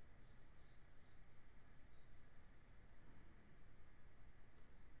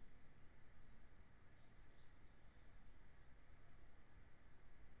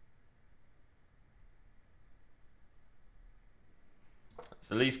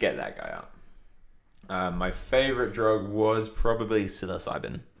 So at least get that guy out. My favorite drug was probably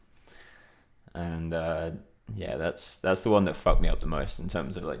psilocybin, and yeah, that's the one that fucked me up the most in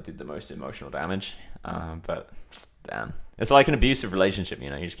terms of like did the most emotional damage. But damn, it's like an abusive relationship,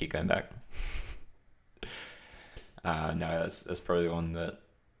 you know. You just keep going back. No, that's probably the one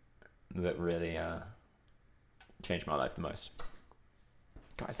that really changed my life the most.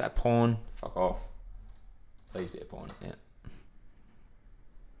 Guys, that pawn, fuck off. Please be a pawn. Yeah.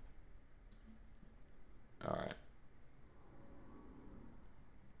 All right.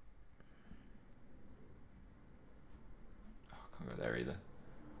 Oh, I can't go there either.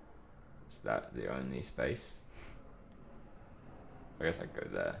 Is that the only space? I guess I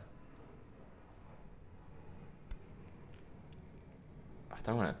could go there. I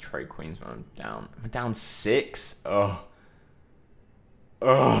don't want to trade queens when I'm down. I'm down 6. Oh.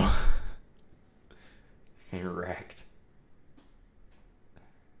 Oh. Getting wrecked.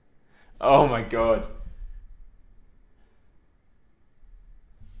 Oh my god.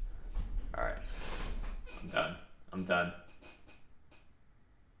 Alright. I'm done. I'm done.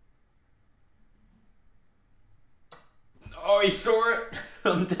 Oh, he saw it!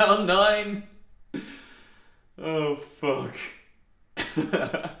 I'm down 9! Oh, fuck. I'm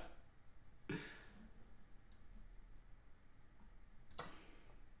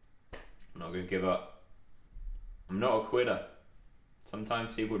not gonna give up. I'm not a quitter.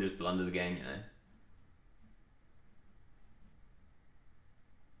 Sometimes people just blunder the game, you know.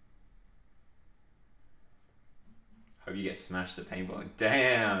 Hope you get smashed at paintballing.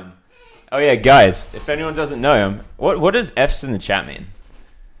 Damn. Oh yeah, guys, if anyone doesn't know, what does F's in the chat mean?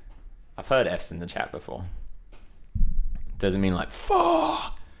 I've heard F's in the chat before. Doesn't mean like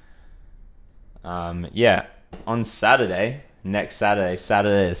fuck. Yeah, on Saturday, next Saturday,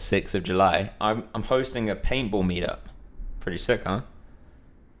 Saturday the 6th of July, I'm hosting a paintball meetup Pretty sick, huh?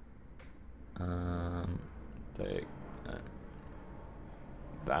 Take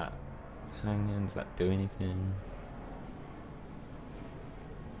that. It's hanging. Does that do anything?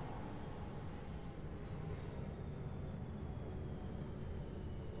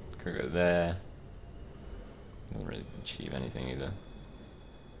 Could go there. Doesn't really achieve anything either.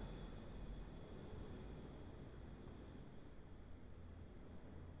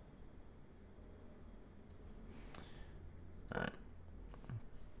 Alright.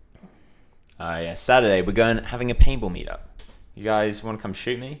 Yeah, Saturday we're having a paintball meetup. You guys want to come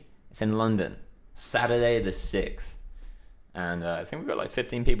shoot me? It's in London. Saturday the 6th. And I think we've got like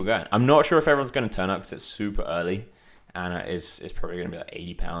 15 people going. I'm not sure if everyone's going to turn up because it's super early. And it's probably going to be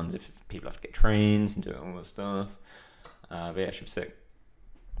like £80 if people have to get trains and do all this stuff. But yeah, it should be sick.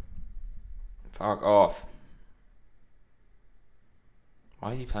 Fuck off.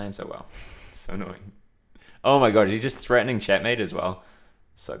 Why is he playing so well? So annoying. Oh my god, is he just threatening checkmate as well?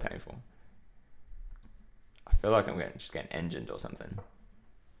 So painful. I feel like I'm going to just get engined or something.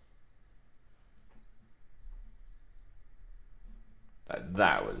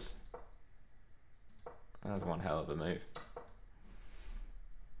 That was one hell of a move.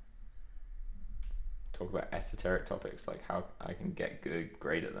 Talk about esoteric topics, like how I can get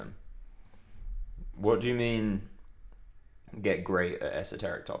great at them. What do you mean get great at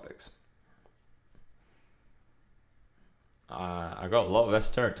esoteric topics? I got a lot of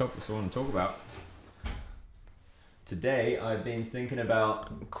esoteric topics I want to talk about. Today I've been thinking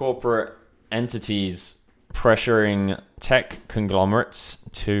about corporate entities pressuring tech conglomerates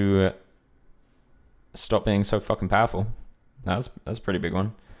to stop being so fucking powerful. That's a pretty big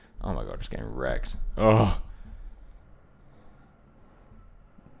one. Oh my god, just getting wrecked. Oh.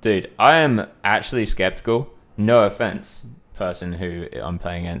 Dude, I am actually skeptical. No offense, person who I'm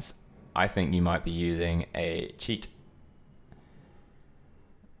playing against. I think you might be using a cheat.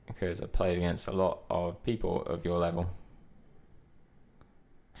 Because I played against a lot of people of your level.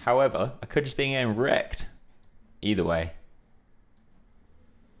 However, I could just be getting wrecked. Either way.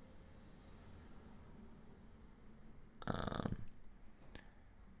 Alright.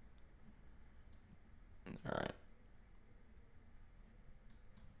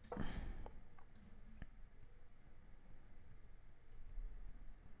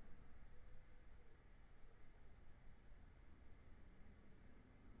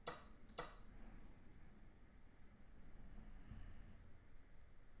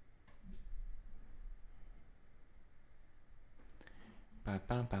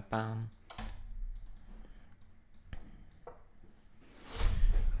 Ba-bam-ba-bam.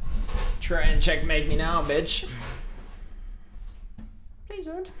 Try and checkmate me now, bitch. Please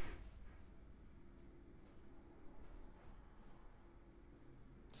don't.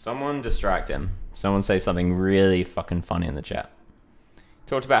 Someone distract him. Someone say something really fucking funny in the chat.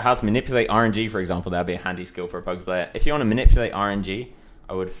 Talked about how to manipulate RNG, for example. That'd be a handy skill for a poker player. If you want to manipulate RNG,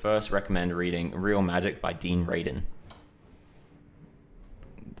 I would first recommend reading Real Magic by Dean Radin.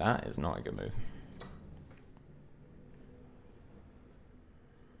 That is not a good move.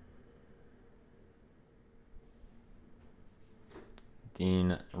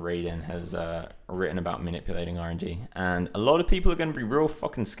 Dean Radin has written about manipulating RNG, and a lot of people are going to be real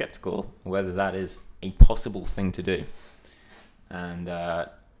fucking skeptical whether that is a possible thing to do. And I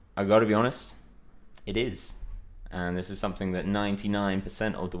got to be honest, it is. And this is something that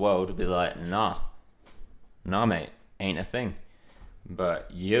 99% of the world will be like, nah, mate, ain't a thing. But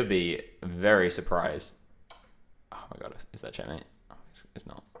you'll be very surprised. Oh my god, is that checkmate? Oh, it's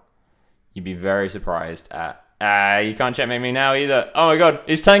not. You'd be very surprised at... you can't checkmate me now either. Oh my god,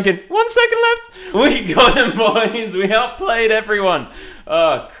 he's tanking. 1 second left. We got him, boys. We outplayed everyone.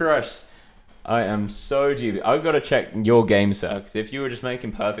 Oh, crushed. I am so dubious. I've got to check your game, sir, because if you were just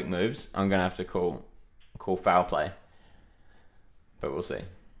making perfect moves, I'm going to have to call foul play. But we'll see.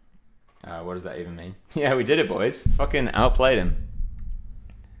 What does that even mean? Yeah, we did it, boys. Fucking outplayed him.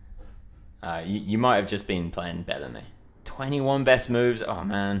 You might have just been playing better than me. 21 best moves. Oh,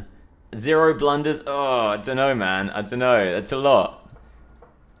 man. 0 blunders. Oh, I don't know, man. I don't know. That's a lot.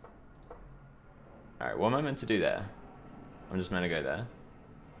 Alright, what am I meant to do there? I'm just meant to go there.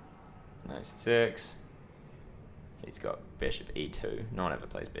 Nice. 6. He's got bishop e2. No one ever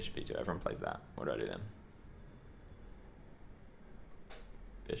plays bishop e2. Everyone plays that. What do I do then?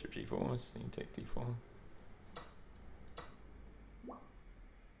 Bishop g4. So you take d4.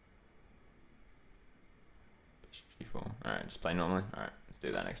 Bishop g4. Alright, just play normally. Alright, let's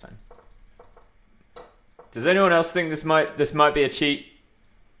do that next time. Does anyone else think this might be a cheat?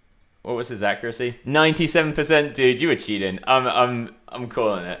 What was his accuracy? 97%, dude. You were cheating. I'm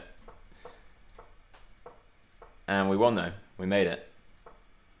calling it. And we won though. We made it.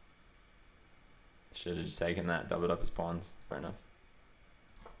 Should have just taken that, doubled up his pawns. Fair enough.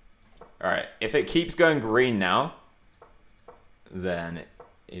 Alright, if it keeps going green now, then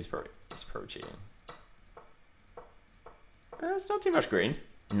he's pro cheating. It's not too much green.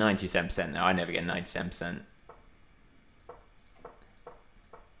 97% now. I never get 97%.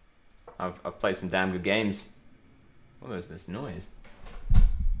 I've played some damn good games. What was this noise?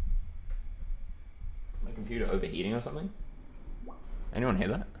 My computer overheating or something? Anyone hear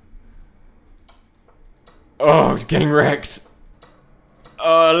that? Oh, it's getting wrecked.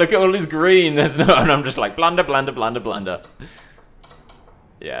 Oh, look at all this green. There's no, and I'm just like blunder, blunder, blunder, blunder.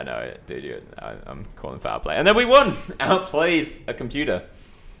 Yeah, no, dude, I'm calling foul play. And then we won! Outplayed a computer.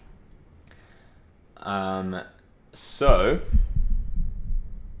 So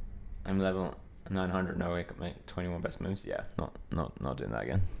I'm level 900. No, I can make 21 best moves. Yeah, not doing that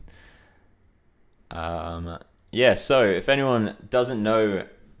again. Yeah, so if anyone doesn't know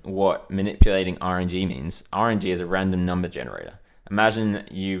what manipulating RNG means, RNG is a random number generator. Imagine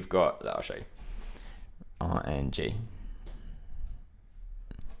you've got, I'll show you. RNG.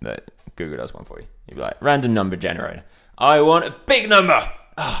 That Google does one for you. You'd be like, random number generator. I want a big number.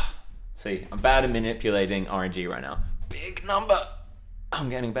 See, I'm bad at manipulating RNG right now. Big number. I'm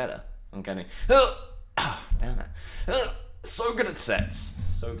getting better. I'm getting, damn it. So good at sets.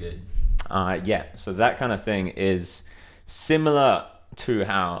 So good. Yeah, so that kind of thing is similar to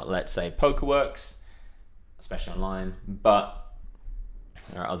how, let's say, poker works, especially online, but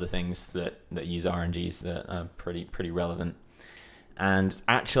there are other things that use RNGs that are pretty relevant. And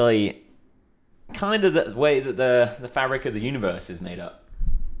actually, kind of the way that the fabric of the universe is made up.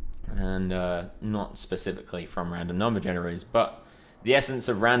 And not specifically from random number generators, but the essence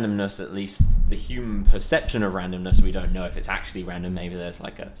of randomness, at least the human perception of randomness, we don't know if it's actually random. Maybe there's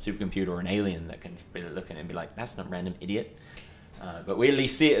like a supercomputer or an alien that can be looking and be like, that's not random, idiot. But we at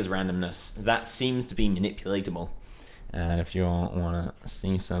least see it as randomness. That seems to be manipulatable. And if you all want to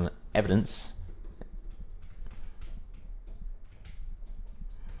see some evidence,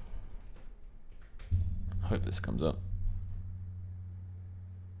 I hope this comes up.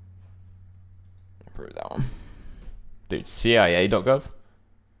 Prove that one. Dude, CIA.gov?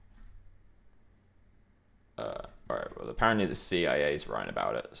 Alright, well, apparently the CIA is writing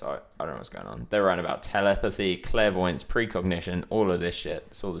about it, so I don't know what's going on. They're writing about telepathy, clairvoyance, precognition, all of this shit.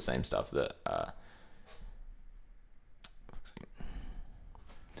 It's all the same stuff that,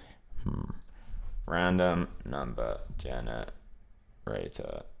 Random number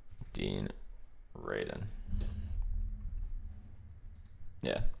generator, Dean Radin.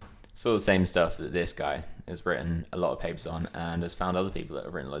 Yeah. It's all the same stuff that this guy has written a lot of papers on and has found other people that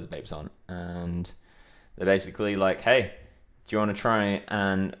have written loads of papers on. And they're basically like, hey, do you want to try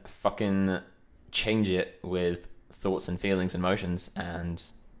and fucking change it with thoughts and feelings and emotions? And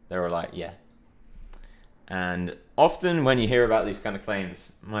they were like, yeah. And often when you hear about these kind of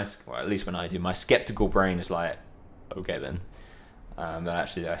claims, well, at least when I do, my skeptical brain is like, okay then. But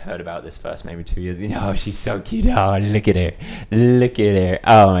actually, I heard about this first maybe 2 years ago. Oh, she's so cute. Oh, look at her. Look at her.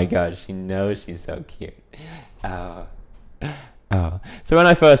 Oh, my God. She knows she's so cute. Oh. So when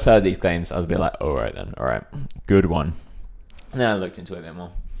I first heard these claims, I was a bit like, all right then. All right. Good one. And then I looked into it a bit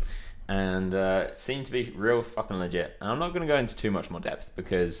more. And it seemed to be real fucking legit. And I'm not going to go into too much more depth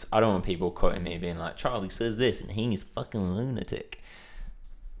because I don't want people quoting me being like, Charlie says this and he's fucking lunatic.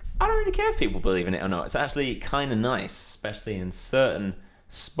 I don't really care if people believe in it or not. It's actually kind of nice, especially in certain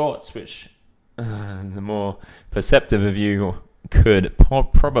spots, which the more perceptive of you could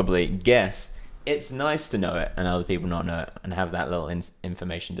probably guess. It's nice to know it and other people not know it and have that little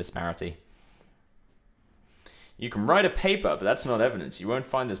information disparity. You can write a paper, but that's not evidence. You won't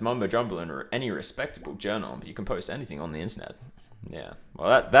find this mumbo jumbo in any respectable journal, but you can post anything on the internet. Yeah,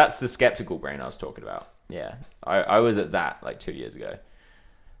 well, that's the skeptical brain I was talking about. Yeah, I was at that like 2 years ago.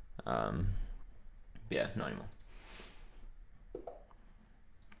 Yeah, not anymore.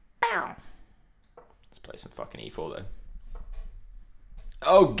 Let's play some fucking E4 though.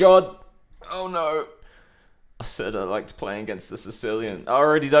 Oh God! Oh no! I said I liked playing against the Sicilian. I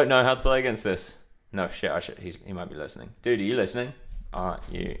already don't know how to play against this. No shit, he might be listening. Dude, are you listening? Are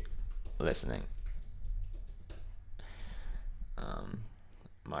you listening?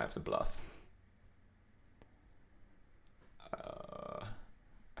 Might have to bluff.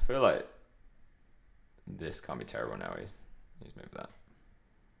 I feel like this can't be terrible now. He's moved that.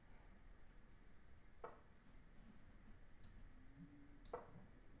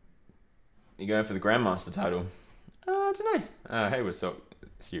 You going for the Grandmaster title? I don't know. Hey, what's up?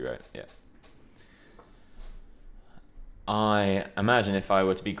 It's you, right? Yeah. I imagine if I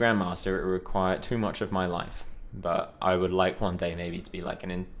were to be Grandmaster, it would require too much of my life. but I would like one day maybe to be like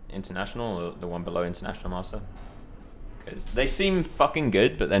an international, or the one below international master, because they seem fucking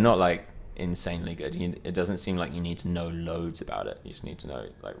good, but they're not like insanely good. It doesn't seem like you need to know loads about it. You just need to know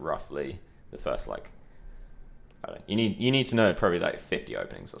like roughly the first like, I don't know, you need to know probably like 50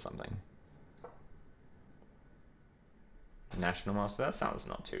 openings or something. National master, that sounds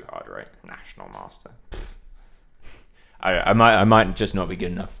not too hard, right? National master. I might just not be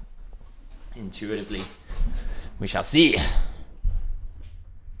good enough intuitively. We shall see.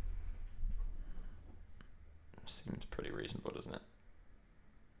 Seems pretty reasonable, doesn't it?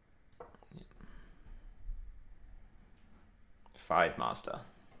 Yeah. 5 master.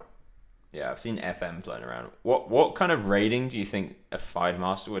 Yeah, I've seen FM floating around. What kind of rating do you think a 5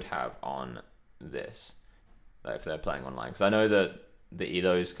 master would have on this? Like if they're playing online? Because I know that the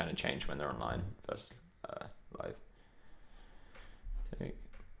ELOs kind of change when they're online versus live.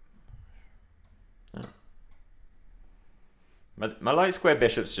 My light square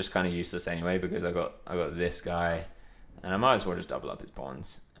bishop's just kind of useless anyway, because I got this guy, and I might as well just double up his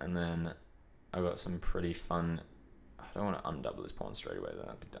pawns. And then I got some pretty fun. I don't want to undouble his pawn straight away, though.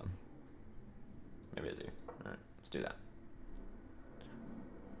 That'd be dumb. Maybe I do. All right, let's do that.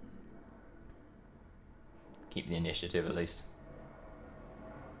 Keep the initiative at least.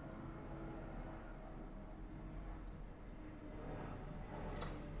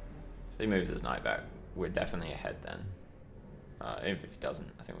 If he moves his knight back, we're definitely ahead then. Even if he doesn't,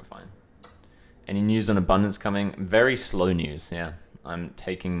 I think we're fine. Any news on abundance coming? Very slow news, yeah. I'm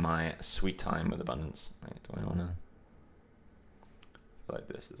taking my sweet time with abundance. Wait, do I want to... I feel like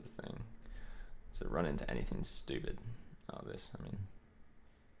this is a thing. Does it run into anything stupid? Oh, this, I mean...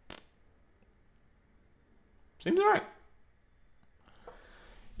 Seems alright.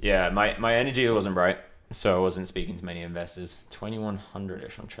 Yeah, my energy wasn't bright, so I wasn't speaking to many investors.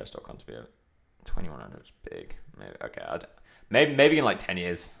 2100-ish on chess.com to be a 2100 is big. Maybe, okay, maybe in like 10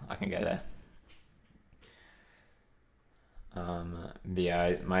 years I can get there. But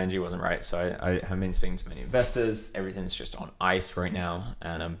yeah, my energy wasn't right, so I haven't been speaking to many investors. Everything's just on ice right now,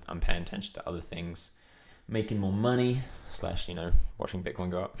 and I'm paying attention to other things, making more money / you know, watching Bitcoin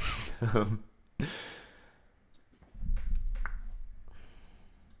go up.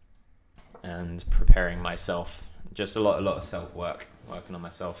 And preparing myself, just a lot of self work, working on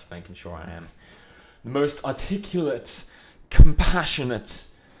myself, making sure I am the most articulate, compassionate,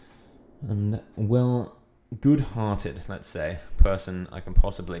 and good-hearted, let's say, person I can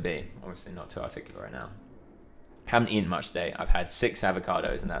possibly be. Obviously not too articulate right now. Haven't eaten much today. I've had 6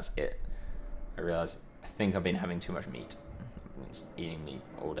 avocados and that's it. I realize I think I've been having too much meat. I've been eating meat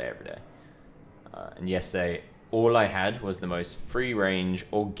all day, every day. And yesterday, all I had was the most free-range,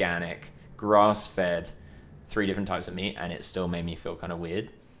 organic, grass-fed, 3 different types of meat, and it still made me feel kind of weird.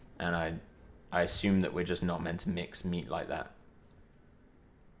 And I assume that we're just not meant to mix meat like that.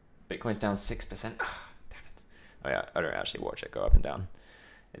 Bitcoin's down 6%. Ah, damn it. Oh yeah, I don't actually watch it go up and down.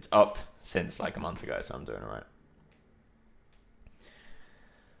 It's up since like a month ago, so I'm doing alright.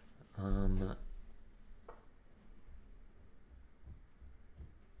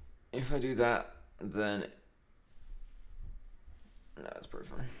 If I do that, then no, it's pretty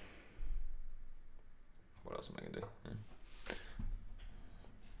fine. What else am I gonna do? Yeah.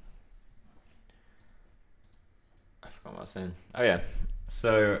 I forgot what I was saying. Oh yeah,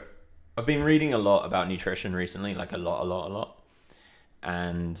 so I've been reading a lot about nutrition recently, like a lot,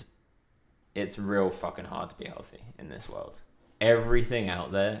 and it's real fucking hard to be healthy in this world. Everything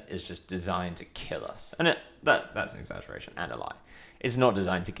out there is just designed to kill us, and that's an exaggeration and a lie. It's not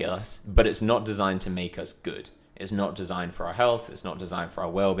designed to kill us, but it's not designed to make us good. It's not designed for our health. It's not designed for our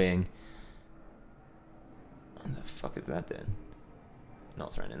well-being. What the fuck is that doing?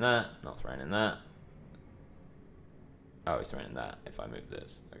 Not throwing in that. Not throwing in that. Oh, it's throwing in that if I move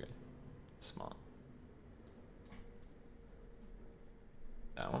this. Okay. Smart.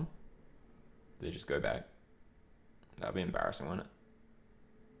 That one? Did it just go back? That'd be embarrassing, wouldn't it?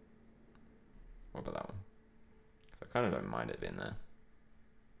 What about that one? Because I kind of don't mind it being there.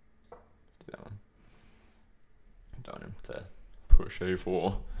 Let's do that one. Don't want him to push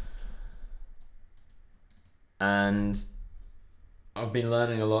A4. And I've been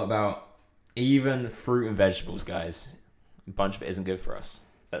learning a lot about even fruit and vegetables, guys. A bunch of it isn't good for us.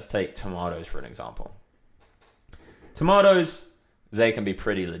 Let's take tomatoes for an example. Tomatoes, they can be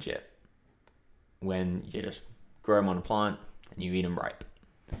pretty legit when you just grow them on a plant and you eat them ripe.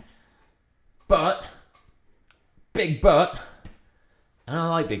 But, big but, and I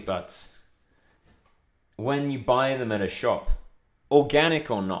like big buts, when you buy them at a shop, organic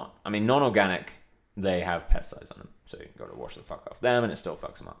or not, I mean non-organic, they have pesticides on them. So you've got to wash the fuck off them and it still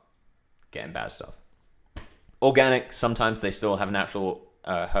fucks them up. Getting bad stuff. Organic, sometimes they still have natural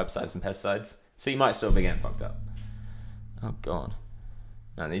herbicides and pesticides, so you might still be getting fucked up. Oh god.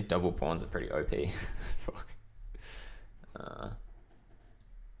 Man, these double pawns are pretty OP. Fuck.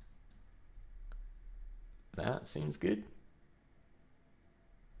 That seems good.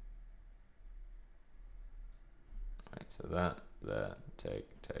 Alright, so that, there, take.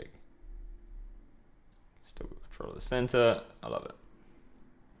 Still got control of the center. I love it.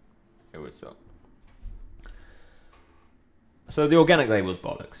 It would suck. So the organic label is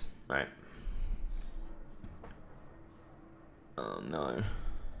bollocks, right? Oh no.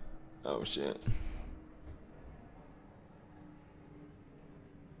 Oh shit.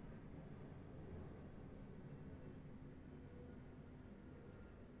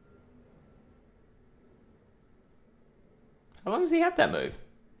 How long has he had that move?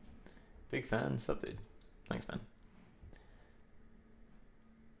 Big fan, sub dude. Thanks, man.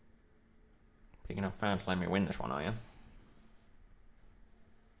 Big enough fan to let me win this one, are you?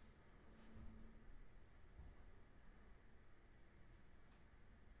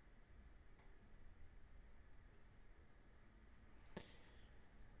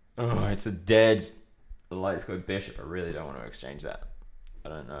 Oh, it's a dead light square bishop. I really don't want to exchange that. I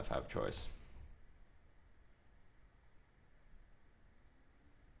don't know if I have a choice.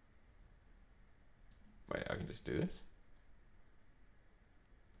 Wait, I can just do this?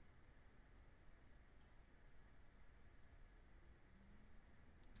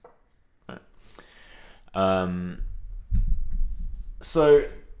 Alright. So,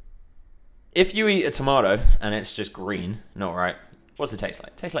 if you eat a tomato and it's just green, not right, what's it taste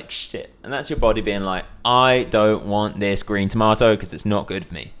like? It tastes like shit. And that's your body being like, I don't want this green tomato because it's not good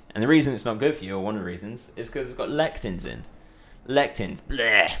for me. And the reason it's not good for you, or one of the reasons, is because it's got lectins in. Lectins,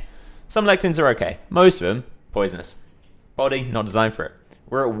 bleh. Some lectins are okay. Most of them, poisonous. Body, not designed for it.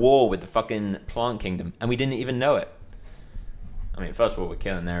 We're at war with the fucking plant kingdom, and we didn't even know it. I mean, first of all, we're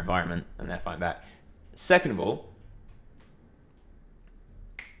killing their environment, and they're fighting back. Second of all,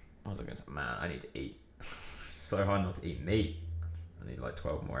 I was like, man, I need to eat. So hard not to eat meat. I need like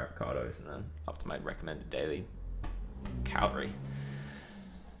 12 more avocados, and then up to my recommended daily calorie.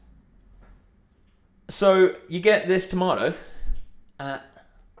 So, you get this tomato at,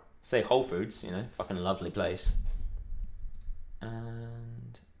 say, Whole Foods, you know, fucking lovely place.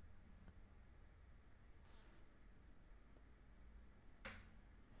 And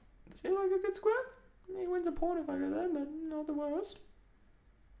does he like a good square? He wins a pawn if I go there, but not the worst.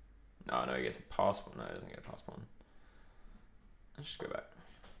 Oh no, he gets a pass pawn. No, he doesn't get a pass pawn. Let's just go back.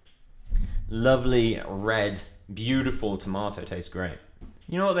 Lovely, red, beautiful tomato. Tastes great.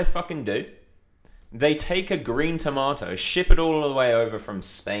 You know what they fucking do? They take a green tomato, ship it all the way over from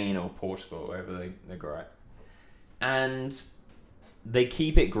Spain or Portugal, wherever they grow it, and they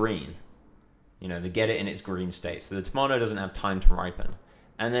keep it green. You know, they get it in its green state, so the tomato doesn't have time to ripen.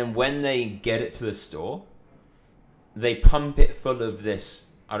 And then when they get it to the store, they pump it full of this,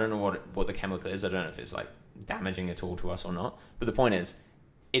 I don't know what the chemical is, I don't know if it's like damaging at all to us or not, but the point is,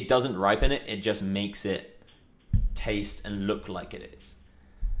 it doesn't ripen it, it just makes it taste and look like it is.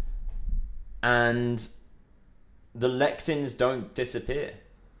 And the lectins don't disappear,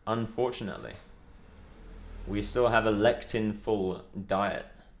 unfortunately. We still have a lectin-full diet.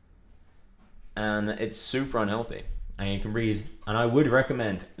 And it's super unhealthy. And you can read, and I would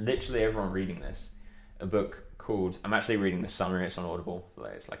recommend literally everyone reading this, a book called, I'm actually reading the summary, it's on Audible,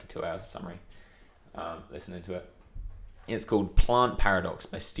 it's like a 2-hour summary, listening to it. It's called Plant Paradox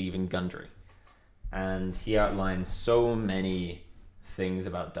by Stephen Gundry. And he outlines so many things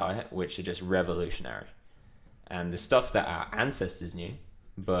about diet which are just revolutionary, and the stuff that our ancestors knew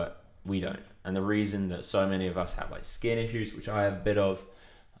but we don't. And the reason that so many of us have like skin issues, which I have a bit of,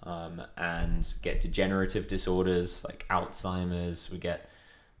 and get degenerative disorders like Alzheimer's, we get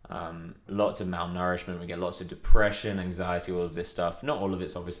lots of malnourishment, we get lots of depression, anxiety, all of this stuff. Not all of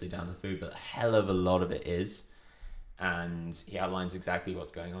it's obviously down to food, but a hell of a lot of it is, and he outlines exactly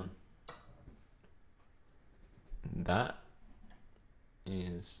what's going on. That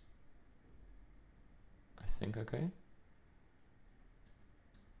is, I think, okay.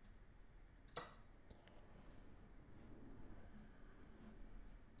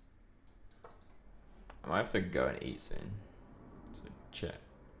 I might have to go and eat soon. So check.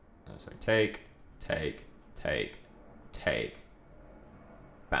 Oh, sorry. Take.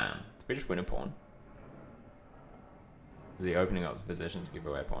 Bam. Did we just win a pawn? Is he opening up the position to give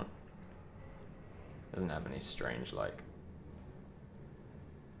away a pawn? Doesn't have any strange like.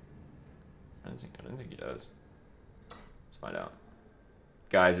 I don't think he does. Let's find out.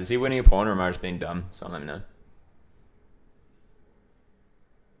 Guys, is he winning a pawn or am I just being dumb? Someone let me know.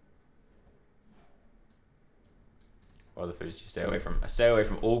 What other foods do you stay away from? I stay away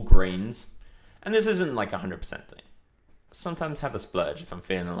from all greens. And this isn't like 100% thing. Sometimes have a splurge if I'm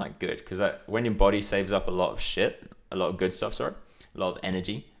feeling like good. Because when your body saves up a lot of shit, a lot of good stuff, sorry, a lot of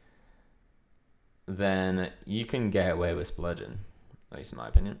energy, then you can get away with splurging. At least in my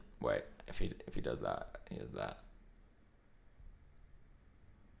opinion. Wait, if he does that, he does that.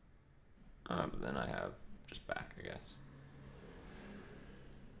 But then I have just back, I guess.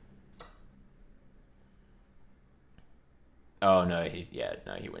 Oh no, he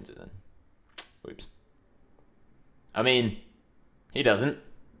wins it then. Oops. I mean, he doesn't.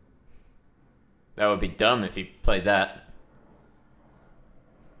 That would be dumb if he played that.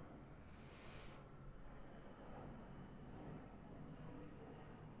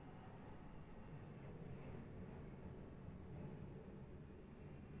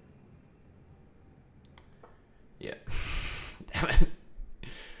 Yeah. Damn it.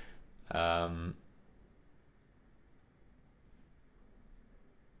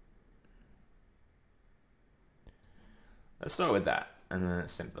 Let's start with that, and then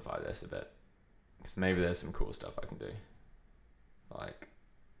let's simplify this a bit. Because maybe there's some cool stuff I can do. Like,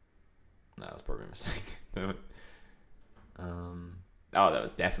 no, that was probably a mistake. Oh, that was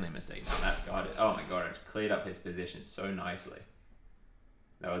definitely a mistake. No, that's got it. Oh my god, I just cleared up his position so nicely.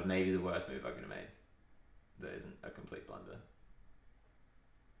 That was maybe the worst move I could have made. That isn't a complete blunder.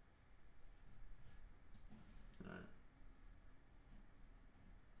 All right.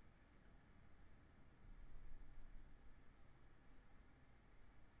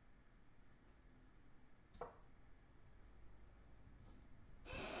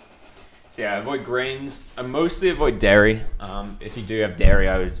 So yeah, avoid grains. I mostly avoid dairy. If you do have dairy,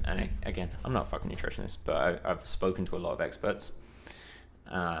 I would, and again, I'm not a fucking nutritionist, but I've spoken to a lot of experts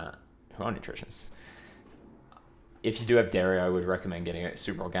who are nutritionists. If you do have dairy, I would recommend getting it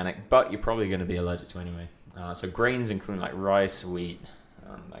super organic, but you're probably going to be allergic to anyway. So grains include like rice, wheat,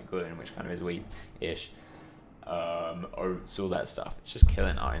 like gluten, which kind of is wheat-ish, oats, all that stuff. It's just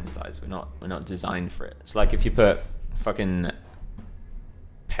killing our insides. We're not designed for it. It's like if you put fucking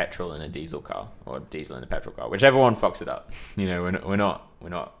petrol in a diesel car, or diesel in a petrol car, whichever one fucks it up. You know, we're not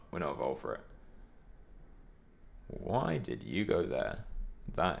evolved for it. Why did you go there?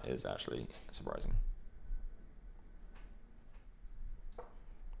 That is actually surprising.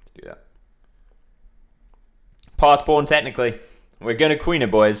 Do that. Pass pawn, technically. We're gonna queen it,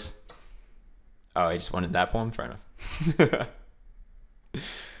 boys. Oh, he just wanted that pawn? Fair enough.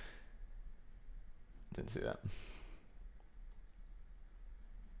 Didn't see that.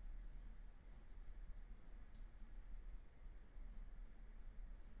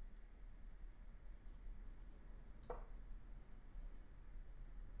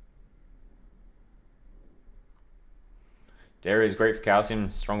 Dairy is great for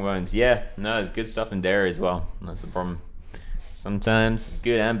calcium, strong bones. Yeah, no, there's good stuff in dairy as well. That's the problem. Sometimes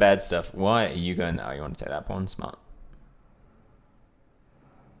good and bad stuff. Why are you going? Oh, you want to take that pawn? Smart.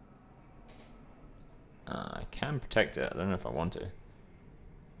 I can protect it. I don't know if I want to.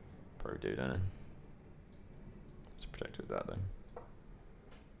 Probably do, don't I? Let's protect it with that though.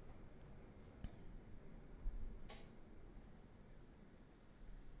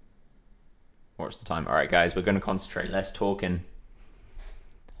 What's the time? All right, guys, we're going to concentrate. Less talking.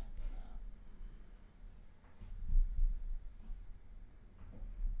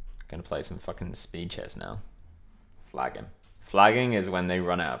 Going to play some fucking speed chess now. Flagging. Flagging is when they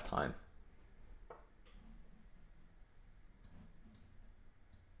run out of time.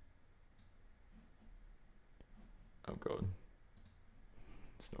 Oh god.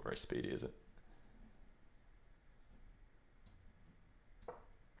 It's not very speedy, is it?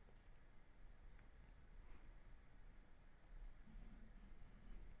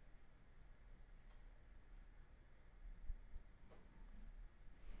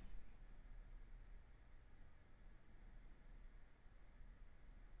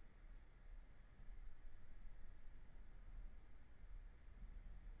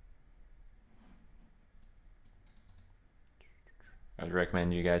 I would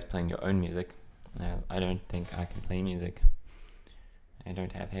recommend you guys playing your own music, as I don't think I can play music. I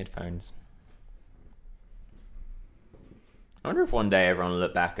don't have headphones. I wonder if one day everyone will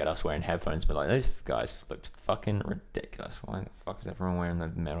look back at us wearing headphones and be like, those guys looked fucking ridiculous. Why the fuck is everyone wearing the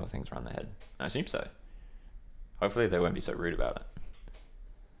metal things around their head? I assume so. Hopefully they won't be so rude about it.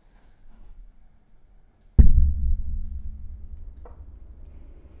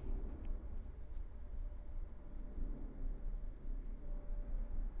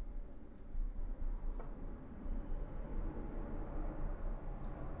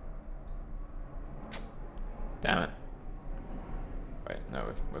 Damn it. Wait, no,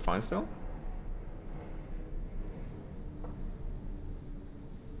 we're fine still?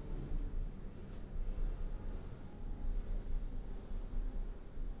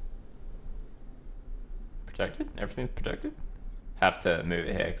 Protected? Everything's protected? Have to move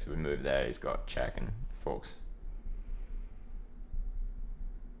it here because we move there. He's got check and forks.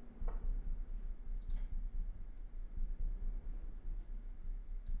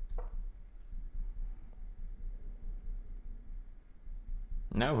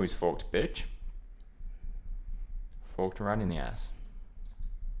 Now who's forked, bitch? Forked right in the ass.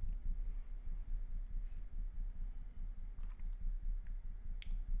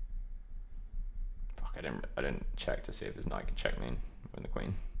 Fuck, I didn't check to see if his knight could check me and win the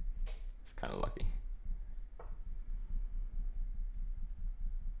queen. It's kind of lucky.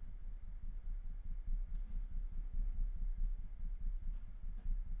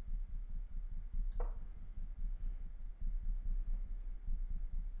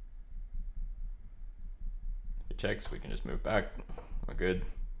 If he checks, we can just move back. We're good.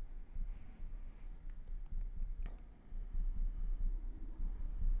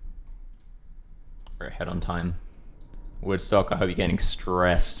 We're ahead on time. Woodstock, I hope you're getting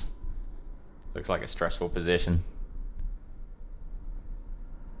stressed. Looks like a stressful position.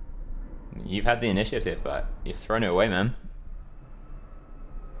 You've had the initiative, but you've thrown it away, man.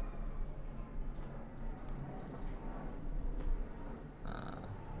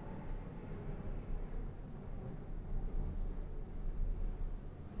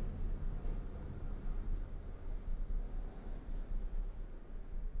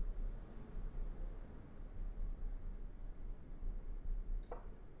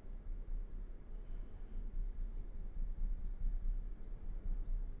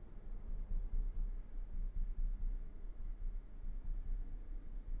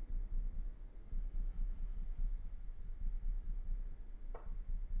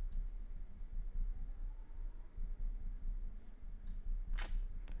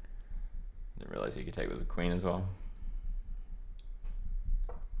 Didn't realize you could take with the queen as well.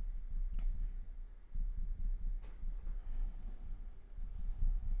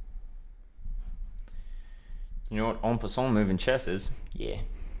 You know what en passant moving chess is? Yeah.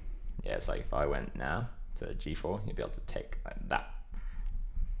 Yeah, it's like if I went now to g4, you'd be able to take like that.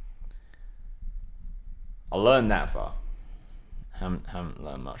 I learned that far. Haven't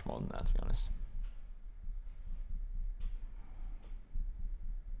learned much more than that, to be honest.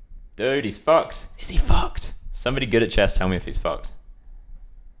 Dude, he's fucked. Is he fucked? Somebody good at chess, tell me if he's fucked.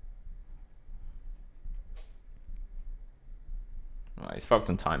 Well, he's fucked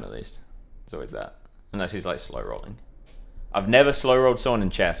on time at least. There's always that. Unless he's like slow rolling. I've never slow rolled someone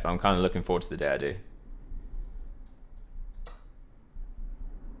in chess, but I'm kind of looking forward to the day I do.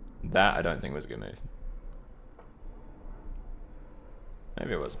 That I don't think was a good move.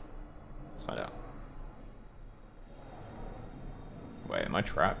 Maybe it was. Let's find out. Wait, am I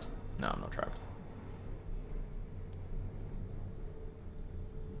trapped? No, I'm not trapped.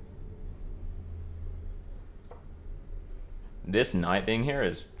 This knight being here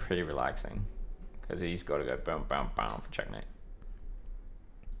is pretty relaxing. Because he's got to go boom, boom, boom for checkmate.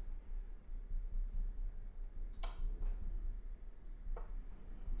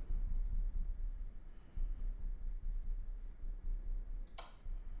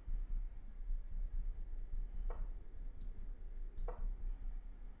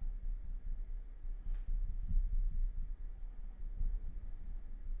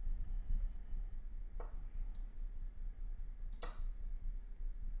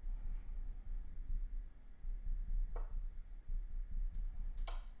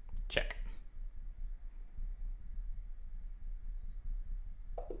 Check.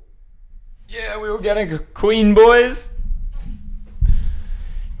 Yeah, we were getting a queen, boys.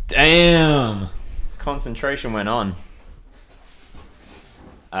 Damn. Concentration went on.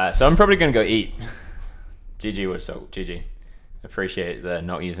 So I'm probably going to go eat. GG was so GG. Appreciate the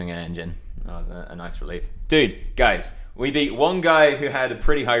not using an engine. That was a nice relief. Dude, guys, we beat one guy who had a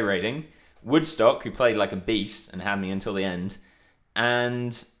pretty high rating. Woodstock, who played like a beast and had me until the end.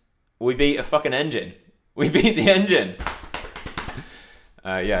 And we beat a fucking engine. We beat the engine.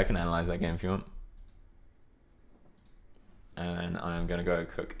 Yeah, I can analyze that game if you want. And I'm going to go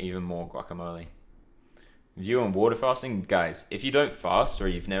cook even more guacamole. View on water fasting. Guys, if you don't fast or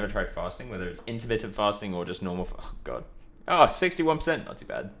you've never tried fasting, whether it's intermittent fasting or just normal... Oh, God. Oh, 61%. Not too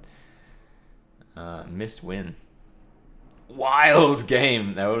bad. Missed win. Wild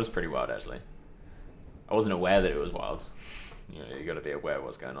game. That was pretty wild, actually. I wasn't aware that it was wild. You know, you got to be aware of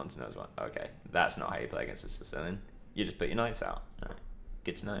what's going on to know as well. Okay, that's not how you play against a Sicilian. You just put your knights out. All right.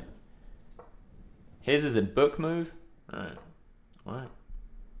 Good to know. His is a book move. Alright. Alright.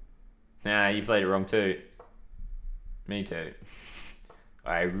 Nah, you played it wrong too. Me too.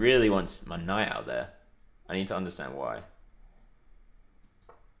 I really want my knight out there. I need to understand why.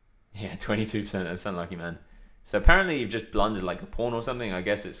 Yeah, 22%. That's unlucky, man. So apparently you've just blundered like a pawn or something. I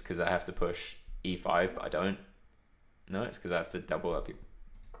guess it's because I have to push e5, but I don't. No, it's because I have to double up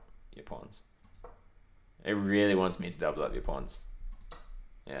your pawns. It really wants me to double up your pawns.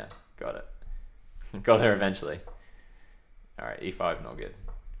 Yeah, got it. Got there eventually. Alright, e5, not good.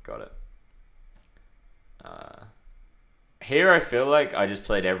 Got it. Here I feel like I just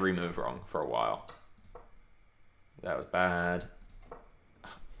played every move wrong for a while. That was bad.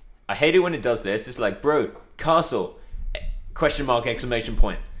 I hate it when it does this. It's like, bro, castle, question mark, exclamation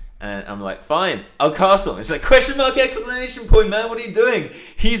point. And I'm like, fine, I'll castle. It's like, question mark, exclamation point, man, what are you doing?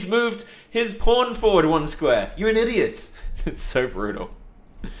 He's moved his pawn forward 1 square. You're an idiot. It's so brutal.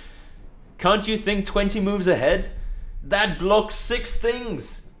 Can't you think 20 moves ahead? That blocks 6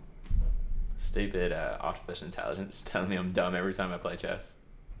 things. Stupid artificial intelligence telling me I'm dumb every time I play chess.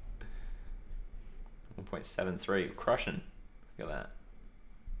 1.73, crushing. Look at that.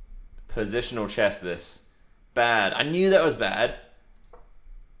 Positional chess, this. Bad. I knew that was bad.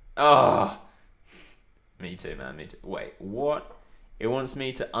 Oh. Me too, man, me too. Wait, what? It wants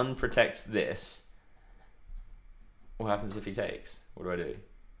me to unprotect this. What happens if he takes? What do I do?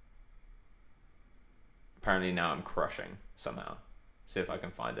 Apparently now I'm crushing somehow. See if I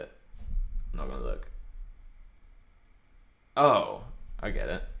can find it. I'm not gonna look. Oh, I get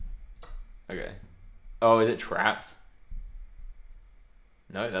it. Okay. Oh, is it trapped?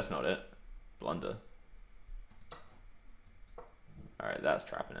 No, that's not it. Blunder. Alright, that's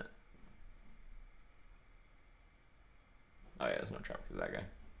trapping it. Oh yeah, it's not trapped because of that guy.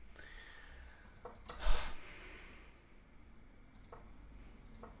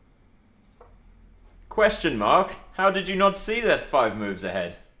 Question mark? How did you not see that 5 moves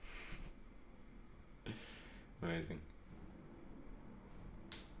ahead? Amazing.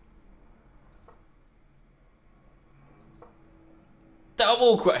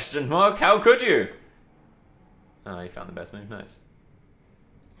 Double question mark? How could you? Oh, he found the best move. Nice.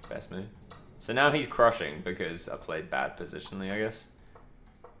 Best move. So now he's crushing because I played bad positionally, I guess.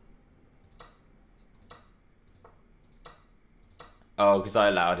 Oh, because I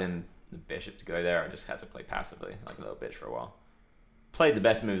allowed him the bishop to go there. I just had to play passively, like a little bitch for a while. Played the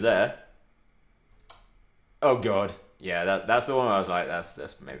best move there. Oh god. Yeah, that's the one where I was like,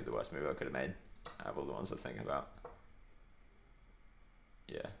 that's maybe the worst move I could have made out of all the ones I was thinking about.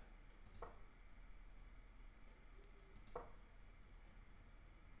 Yeah.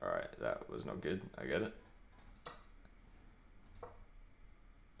 Alright, that was not good. I get it.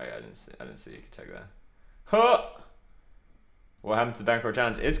 Oh yeah, I didn't see you could take that. Huh! What happened to the bankroll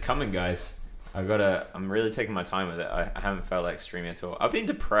challenge? It's coming, guys. I'm really taking my time with it. I haven't felt like streaming at all. I've been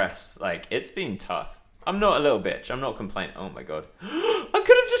depressed. Like, it's been tough. I'm not a little bitch. I'm not complaining. Oh my god. I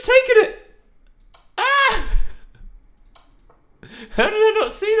could have just taken it! Ah! How did I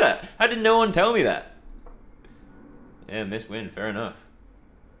not see that? How did no one tell me that? Yeah, missed win. Fair enough.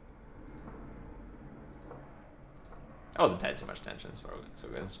 I wasn't paying too much attention, so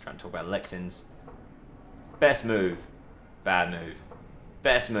I was trying to talk about lectins. Best move. Bad move.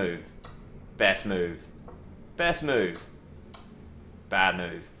 Best move. Best move. Best move. Bad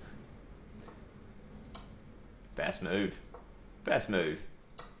move. Best move. Best move.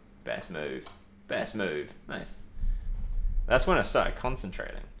 Best move. Best move. Nice. That's when I started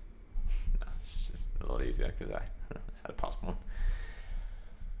concentrating. No, it's just a lot easier because I had a pass one.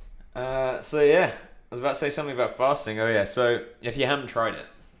 So yeah, I was about to say something about fasting. Oh yeah, so if you haven't tried it,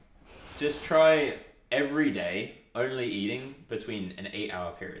 just try every day only eating between an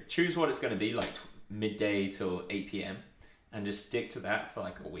 8-hour period. Choose what it's going to be, like midday till 8 p.m. and just stick to that for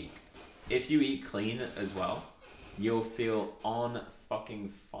like a week. If you eat clean as well, you'll feel on fucking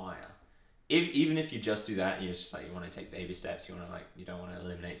fire. Even if you just do that and you're just like, you want to take baby steps, you don't want to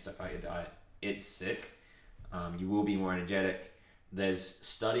eliminate stuff out of your diet, it's sick. You will be more energetic. There's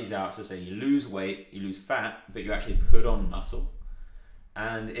studies out to say you lose weight, you lose fat, but you actually put on muscle.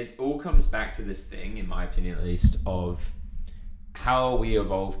 And it all comes back to this thing, in my opinion at least, of how we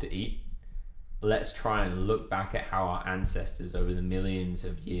evolved to eat. Let's try and look back at how our ancestors over the millions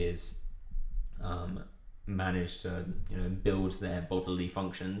of years managed to build their bodily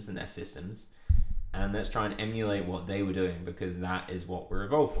functions and their systems. And let's try and emulate what they were doing, because that is what we're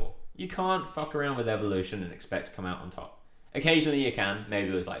evolved for. You can't fuck around with evolution and expect to come out on top. Occasionally you can,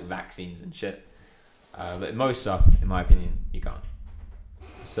 maybe with like vaccines and shit. But most stuff, in my opinion, you can't.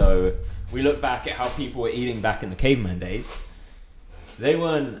 So we look back at how people were eating back in the caveman days. They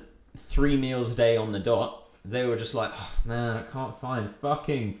weren't 3 meals a day on the dot. They were just like, oh, man, I can't find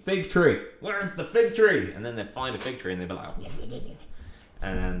fucking fig tree. Where's the fig tree? And then they'd find a fig tree and they'd be like,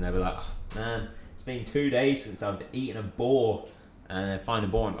 and then they'd be like, oh, man, it's been 2 days since I've eaten a boar. And they'd find a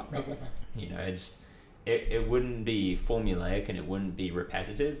boar and like, it wouldn't be formulaic and it wouldn't be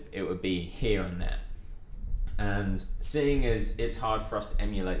repetitive. It would be here and there. And seeing as it's hard for us to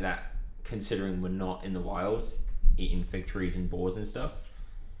emulate that, considering we're not in the wild eating fig trees and boars and stuff,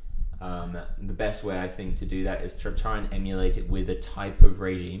 the best way I think to do that is to try and emulate it with a type of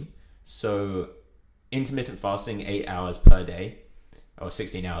regime. So intermittent fasting, 8 hours per day, or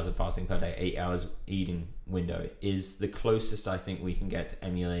 16 hours of fasting per day, 8 hours eating window, is the closest I think we can get to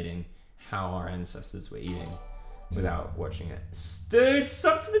emulating how our ancestors were eating without watching it. Dude,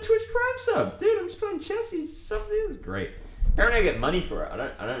 sub to the Twitch Prime sub. Dude, I'm just playing chess. You something that's great. Apparently I get money for it. I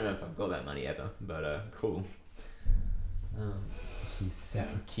don't know if I've got that money ever, but cool. She's so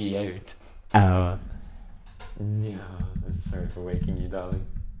cute. Oh. Yeah, I'm sorry for waking you, darling.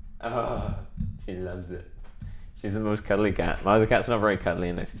 Oh, she loves it. She's the most cuddly cat. My other cat's not very cuddly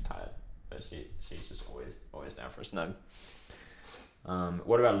unless he's tired, but she's just always down for a snug.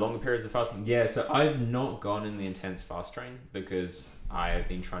 What about longer periods of fasting? Yeah, so I've not gone in the intense fast train because I have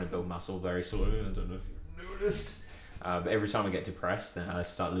been trying to build muscle very slowly. I don't know if you've noticed. But every time I get depressed, then I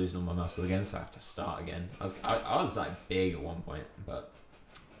start losing all my muscle again, so I have to start again. I was like big at one point, but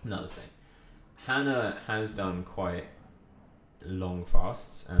another thing. Hannah has done quite long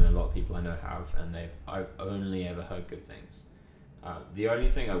fasts, and a lot of people I know have, and I've only ever heard good things. The only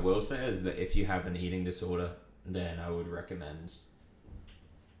thing I will say is that if you have an eating disorder, then I would recommend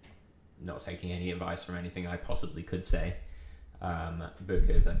not taking any advice from anything I possibly could say,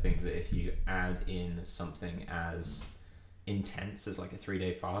 because I think that if you add in something as intense as like a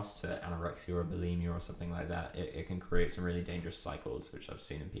 3-day fast to anorexia or bulimia or something like that, it can create some really dangerous cycles, which I've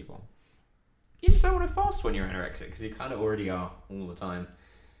seen in people. You just don't want to fast when you're anorexic because you kind of already are all the time.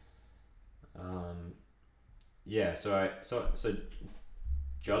 Yeah, so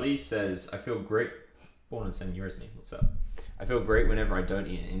Jolly says, I feel great. Born and Sen Euros me, what's up? I feel great whenever I don't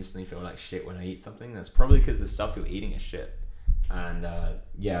eat and instantly feel like shit when I eat something. That's probably because the stuff you're eating is shit. And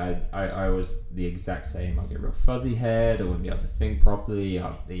yeah, I was the exact same. I'll get real fuzzy head, I wouldn't be able to think properly,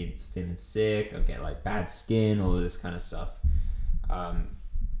 I'll be feeling sick, I'll get like bad skin, all of this kind of stuff.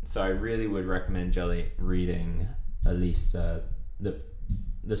 So I really would recommend Jelly reading at least the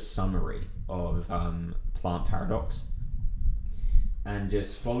summary of Plant Paradox and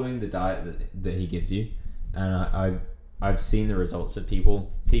just following the diet that he gives you. And I've seen the results of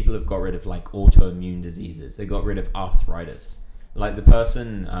people have got rid of like autoimmune diseases. They got rid of arthritis. Like the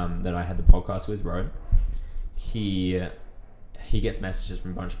person that I had the podcast with, Rowan, he gets messages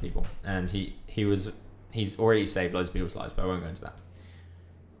from a bunch of people, and he's already saved loads of people's lives, but I won't go into that.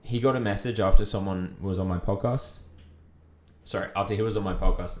 He got a message after someone was on my podcast. Sorry, after he was on my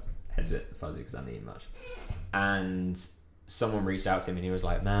podcast, head's a bit fuzzy because I'm not eating much. And someone reached out to him and he was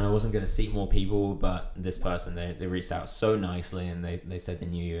like, man, I wasn't going to see more people, but this person, they reached out so nicely, and they said they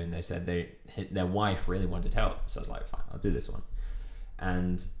knew you, and they said their wife really wanted to help. So I was like, fine, I'll do this one.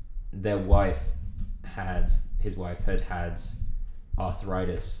 And his wife had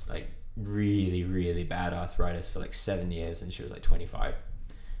arthritis, like really, really bad arthritis for like 7 years, and she was like 25.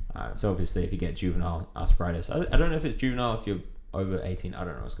 So obviously if you get juvenile arthritis, I don't know if it's juvenile if you're over 18, I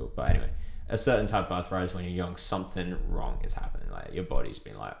don't know what's called, but anyway, a certain type of arthritis when you're young, something wrong is happening. Like your body's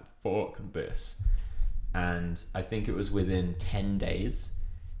been like, fuck this. And I think it was within 10 days,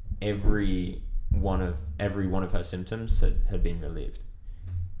 every one of her symptoms had been relieved.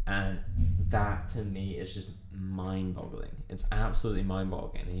 And that to me is just mind-boggling. It's absolutely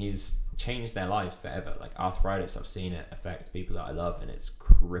mind-boggling. He's changed their lives forever. Like arthritis, I've seen it affect people that I love, and it's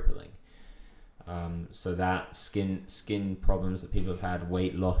crippling. So that skin problems that people have had,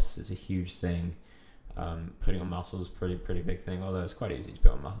 weight loss is a huge thing. Putting on muscle is pretty big thing. Although it's quite easy to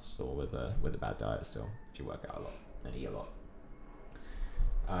put on muscle with a bad diet still, if you work out a lot and eat a lot.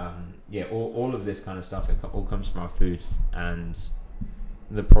 Yeah, all of this kind of stuff, it all comes from our food, and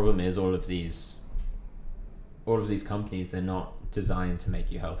the problem is all of these companies, they're not designed to make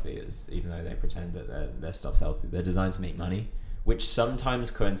you healthy, even though they pretend that their stuff's healthy. They're designed to make money, which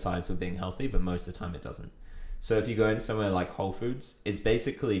sometimes coincides with being healthy, but most of the time it doesn't. So if you go in somewhere like Whole Foods, it's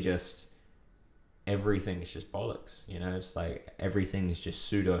basically just everything is just bollocks. You know, it's like everything is just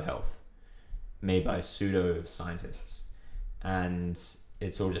pseudo health made by pseudo scientists, and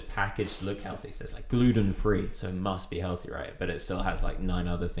it's all just packaged to look healthy. So it's like gluten free, so it must be healthy, right? But it still has like 9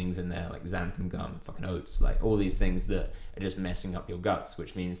 other things in there, like xanthan gum, fucking oats, like all these things that are just messing up your guts,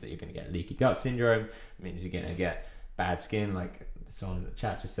 which means that you're going to get leaky gut syndrome. It means you're going to get bad skin, like someone in the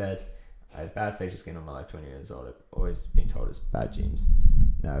chat just said. I had bad facial skin all my life, 20 years old. I've always been told it's bad genes.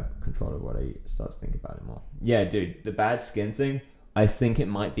 Now I've control of what I eat, start to think about it more. Yeah, dude, the bad skin thing, I think it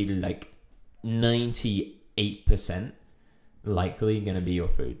might be like 98% likely going to be your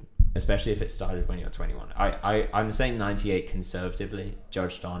food. especially if it started when you're 21. I'm saying 98 conservatively,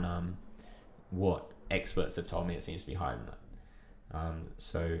 judged on what experts have told me. It seems to be higher than that.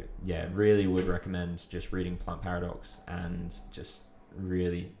 So yeah, really would recommend just reading Plant Paradox and just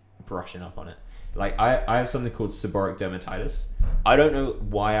really brushing up on it. Like I have something called seborrheic dermatitis. I don't know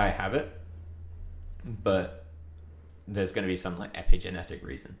why I have it, but there's going to be some like epigenetic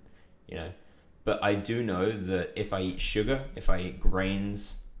reason, you know. But I do know that if I eat sugar, if I eat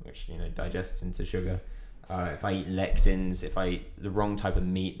grains, which, you know, digests into sugar, if I eat lectins, if I eat the wrong type of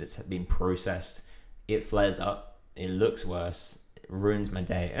meat that's been processed, it flares up, it looks worse, it ruins my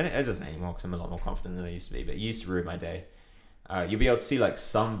day. And it doesn't anymore because I'm a lot more confident than I used to be, but it used to ruin my day. You'll be able to see like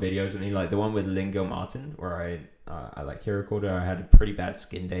some videos of me, like the one with Lingo Martin, where I like he recorded. I had a pretty bad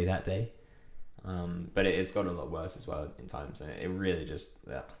skin day that day, but it's got a lot worse as well in times, and it really just,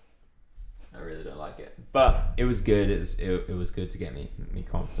 I really don't like it. But it was good. It was good to get me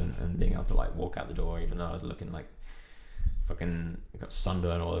confident and being able to like walk out the door, even though I was looking like fucking got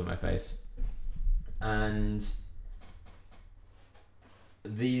sunburn all over my face. And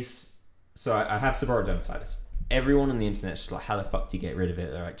so I have seborrheic dermatitis. Everyone on the internet is just like, how the fuck do you get rid of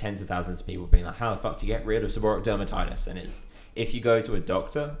it? There are like tens of thousands of people being like, how the fuck do you get rid of seborrheic dermatitis? And if you go to a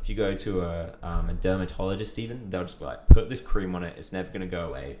doctor, if you go to a dermatologist even, they'll just be like, put this cream on it. It's never going to go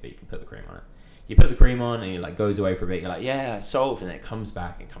away, but you can put the cream on it. You put the cream on and it like goes away for a bit. You're like, yeah, solved. And then it comes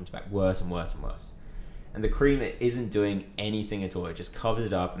back worse and worse and worse. And the cream, it isn't doing anything at all. It just covers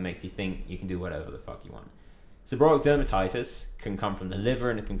it up and makes you think you can do whatever the fuck you want. Seborrheic dermatitis can come from the liver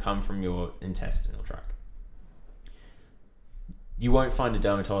and it can come from your intestinal tract. You won't find a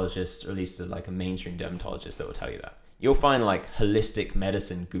dermatologist, or at least like a mainstream dermatologist, that will tell you that. You'll find like holistic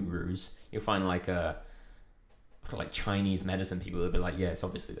medicine gurus. You'll find like Chinese medicine people that will be like, yeah, it's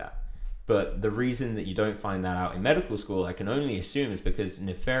obviously that. But the reason that you don't find that out in medical school, I can only assume, is because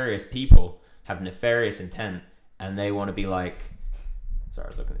nefarious people have nefarious intent, and they want to be like, sorry, I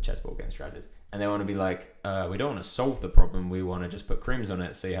was looking at the chessboard game strategies, and they want to be like, we don't want to solve the problem, we want to just put creams on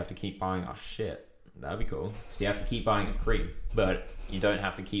it, so you have to keep buying our shit. That'd be cool. So you have to keep buying a cream, but you don't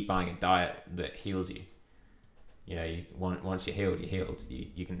have to keep buying a diet that heals you. You know, once you're healed, you're healed.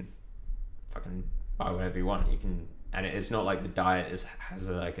 You can fucking buy whatever you want. You can, and it's not like the diet has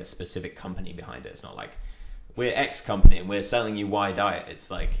like a specific company behind it. It's not like we're X company and we're selling you Y diet. It's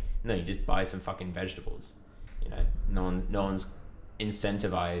like, no, you just buy some fucking vegetables. You know, no one's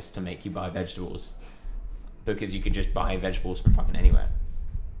incentivized to make you buy vegetables because you can just buy vegetables from fucking anywhere.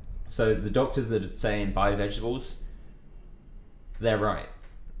 So the doctors that are saying buy vegetables, they're right.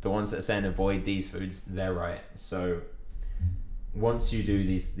 The ones that are saying avoid these foods, they're right. So once you do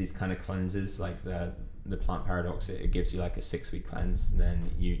these kind of cleanses, like the Plant Paradox, it gives you like a 6-week cleanse.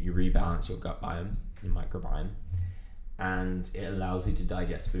 Then you rebalance your gut biome, your microbiome, and it allows you to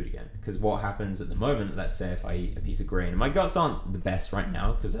digest food again. Because what happens at the moment, let's say if I eat a piece of grain, and my guts aren't the best right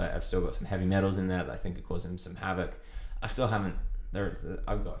now because I've still got some heavy metals in there that I think are causing some havoc. I still haven't.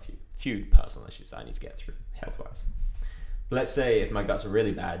 I've got a few personal issues that I need to get through health-wise. But let's say if my guts are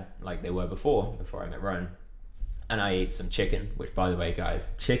really bad, like they were before I met Rowan, and I ate some chicken, which, by the way,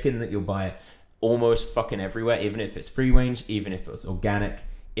 guys, chicken that you'll buy almost fucking everywhere, even if it's free range, even if it's organic,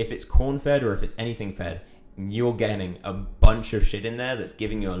 if it's corn-fed or if it's anything fed, you're getting a bunch of shit in there that's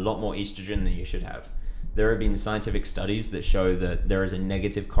giving you a lot more estrogen than you should have. There have been scientific studies that show that there is a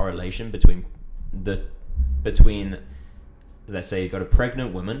negative correlation between let's say you've got a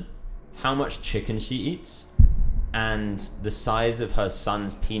pregnant woman, how much chicken she eats, and the size of her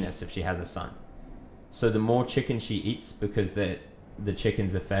son's penis if she has a son. So the more chicken she eats, because the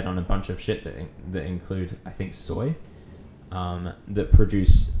chickens are fed on a bunch of shit that include, I think, soy, that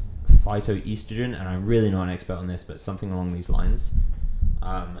produce phytoestrogen, and I'm really not an expert on this, but something along these lines.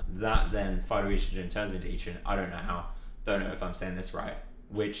 That then phytoestrogen turns into estrogen. I don't know how. Don't know if I'm saying this right.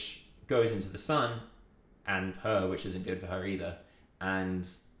 Which goes into the son and her, which isn't good for her either, and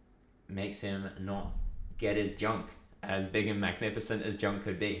makes him not get his junk as big and magnificent as junk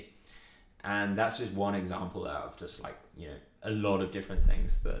could be. And that's just one example of just like, you know, a lot of different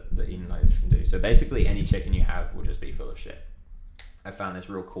things that eating lights can do. So basically any chicken you have will just be full of shit. I found this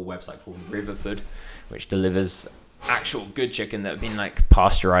real cool website called Riverfood, which delivers actual good chicken that have been like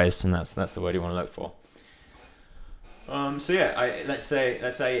pasteurized, and that's the word you want to look for. So yeah, let's say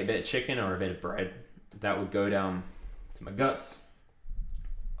I ate a bit of chicken or a bit of bread. That would go down to my guts.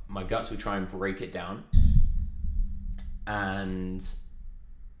 My guts would try and break it down, and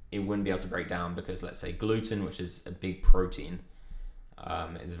it wouldn't be able to break down because, let's say, gluten, which is a big protein,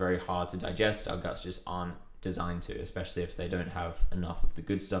 is very hard to digest. Our guts just aren't designed to, especially if they don't have enough of the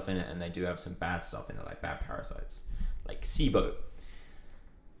good stuff in it, and they do have some bad stuff in it, like bad parasites, like SIBO.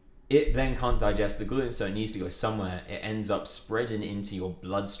 it then can't digest the gluten, so it needs to go somewhere. It ends up spreading into your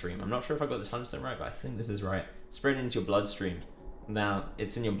bloodstream. I'm not sure if I got this 100% right, but I think this is right. Spreading into your bloodstream. Now,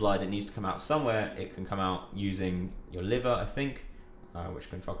 it's in your blood. It needs to come out somewhere. It can come out using your liver, I think, which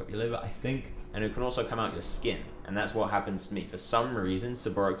can fuck up your liver, I think. And it can also come out your skin. And that's what happens to me. For some reason,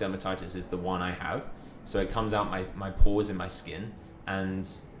 seborrheic dermatitis is the one I have. So it comes out my pores in my skin. And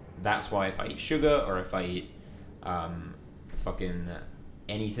that's why if I eat sugar or if I eat fucking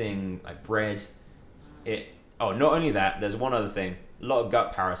anything like bread, not only that, there's one other thing. A lot of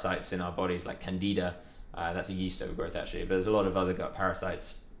gut parasites in our bodies, like candida. That's a yeast overgrowth actually, but there's a lot of other gut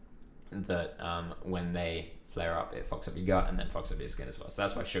parasites that when they flare up, it fucks up your gut and then fucks up your skin as well. So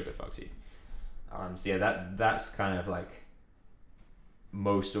that's why sugar fucks you. So yeah, that's kind of like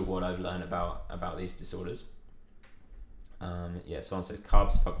most of what I've learned about these disorders. Yeah, someone says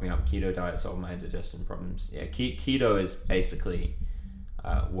carbs fuck me up. Keto diet solve my indigestion problems. Yeah, keto is basically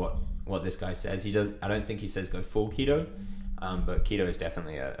what this guy says. I don't think he says go full keto. But keto is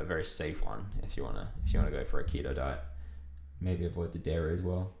definitely a very safe one if you wanna go for a keto diet. Maybe avoid the dairy as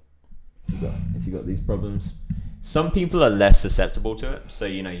well if you got these problems. Some people are less susceptible to it, so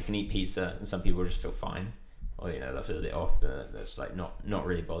you can eat pizza and some people just feel fine, or they'll feel a bit off, but they're just like not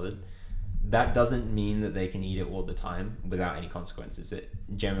really bothered. That doesn't mean that they can eat it all the time without any consequences. It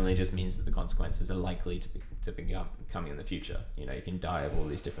generally just means that the consequences are likely to be coming in the future. You can die of all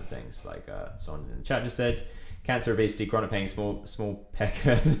these different things, like someone in the chat just said. Cancer, obesity, chronic pain, small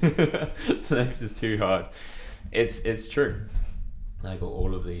pecker. Life is too hard. It's true. Like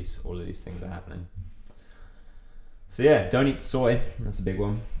all of these things are happening. So yeah, don't eat soy. That's a big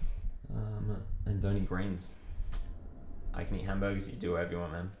one. And don't eat grains. I can eat hamburgers. You do whatever you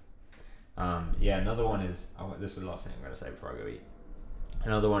want, man. Yeah, another one is. This is the last thing I'm going to say before I go eat.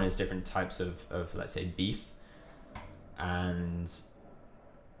 Another one is different types of let's say beef. And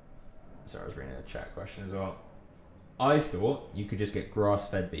sorry, I was reading a chat question as well. I thought you could just get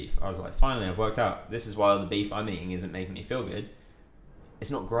grass-fed beef. I was like, finally, I've worked out. This is why the beef I'm eating isn't making me feel good.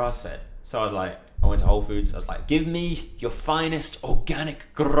 It's not grass-fed. So I was like, I went to Whole Foods. I was like, give me your finest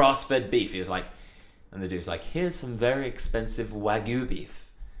organic grass-fed beef. He was like, and the dude's like, here's some very expensive Wagyu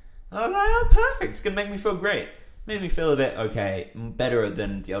beef. I was like, oh, perfect. It's going to make me feel great. Made me feel a bit okay, better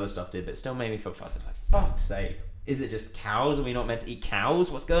than the other stuff did, but still made me feel fussed. I was like, fuck's sake. Is it just cows? Are we not meant to eat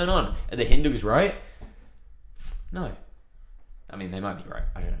cows? What's going on? Are the Hindus right? No. I mean, they might be right.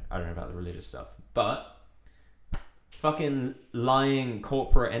 I don't know about the religious stuff. But fucking lying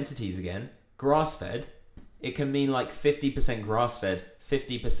corporate entities again. Grass-fed. It can mean like 50% grass-fed,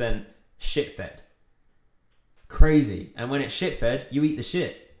 50% shit-fed. Crazy. And when it's shit-fed, you eat the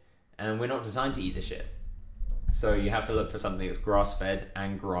shit. And we're not designed to eat the shit. So you have to look for something that's grass-fed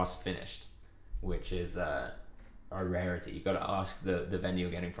and grass-finished, which is a rarity. You've got to ask the vendor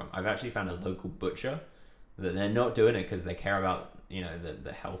you're getting from. I've actually found a local butcher that they're not doing it because they care about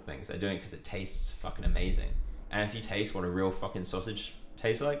the health things. They're doing it because it tastes fucking amazing. And if you taste what a real fucking sausage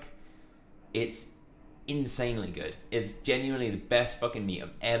tastes like, it's insanely good. It's genuinely the best fucking meat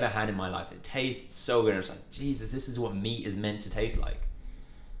I've ever had in my life. It tastes so good. It's like, Jesus, this is what meat is meant to taste like.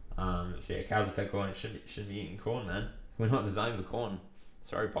 So yeah, cows are fed corn. Should be eating corn, man. We're not designed for corn.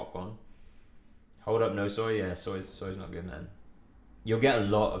 Sorry, popcorn. Hold up, no soy. Yeah, soy's not good, man. You'll get a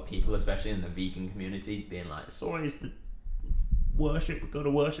lot of people, especially in the vegan community, being like, soy is the worship. We've got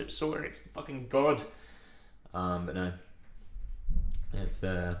to worship soy. It's the fucking god. But no, it's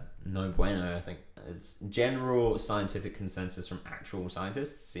no bueno. I think it's general scientific consensus from actual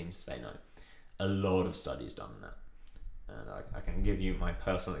scientists seems to say no. A lot of studies done on that. And I can give you my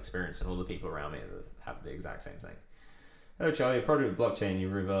personal experience and all the people around me that have the exact same thing. Hello, Charlie. A project with blockchain you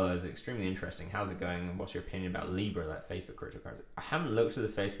reveal is extremely interesting. How's it going? And what's your opinion about Libra, that Facebook cryptocurrency? I haven't looked at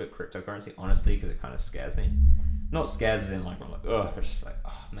the Facebook cryptocurrency, honestly, because it kind of scares me. Not scares as in like, I'm like, ugh, it's just like,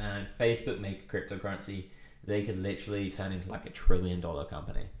 oh man, Facebook make a cryptocurrency, they could literally turn into like $1 trillion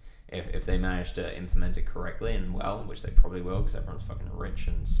company. If they manage to implement it correctly and well, which they probably will because everyone's fucking rich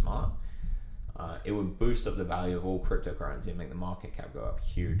and smart. It would boost up the value of all cryptocurrency and make the market cap go up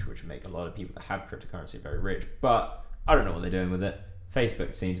huge, which would make a lot of people that have cryptocurrency very rich. But I don't know what they're doing with it.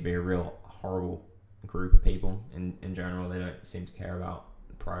 Facebook seems to be a real horrible group of people in general. They don't seem to care about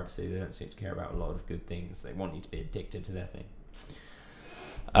privacy. They don't seem to care about a lot of good things. They want you to be addicted to their thing.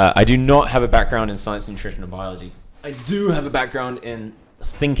 I do not have a background in science, nutrition, or biology. I do have a background in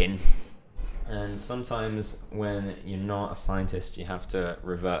thinking. And sometimes when you're not a scientist, you have to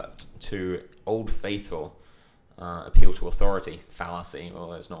revert to old faithful appeal to authority fallacy,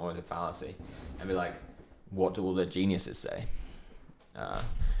 although it's not always a fallacy, and be like, what do all the geniuses say?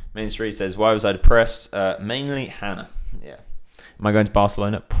 Main Street says, why was I depressed? Mainly Hannah. Yeah. Am I going to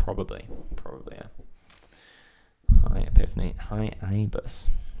Barcelona? Probably, yeah. Hi, Epiphany. Hi, Abus.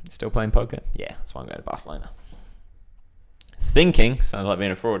 Still playing poker? Yeah, that's why I'm going to Barcelona. Thinking sounds like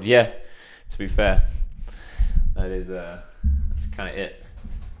being a fraud. Yeah, to be fair, that's kind of it.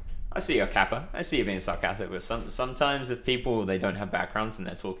 I see your Kappa. I see you being sarcastic, but sometimes if people, they don't have backgrounds and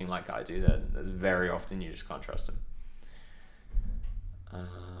they're talking like I do, there's very often you just can't trust them.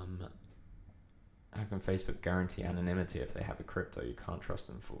 How can Facebook guarantee anonymity if they have a crypto? You can't trust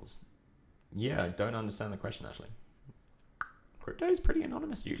them fools. Yeah, I don't understand the question actually. Crypto is pretty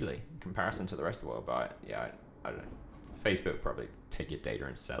anonymous usually in comparison to the rest of the world, but yeah, I don't know. Facebook probably take your data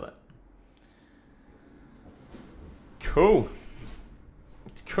and sell it. Cool.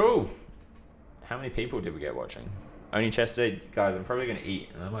 How many people did we get watching? Only chess today, guys. I'm probably gonna eat,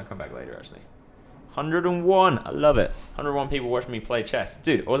 and I might come back later actually. 101. I love it. 101 people watching me play chess,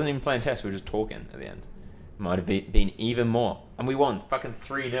 dude. I wasn't even playing chess. We were just talking at the end. Might have been even more, and we won fucking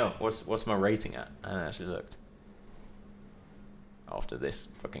 3-0. What's my rating at? I haven't actually looked. After this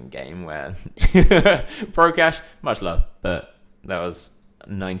fucking game where Pro Cash, much love, but that was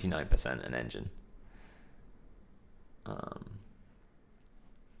 99% an engine.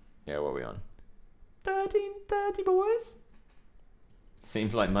 Yeah, what are we on? 1330, boys.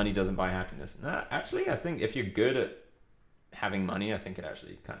 Seems like money doesn't buy happiness. No, actually, I think if you're good at having money, I think it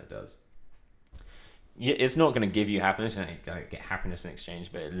actually kind of does. It's not going to give you happiness and get happiness in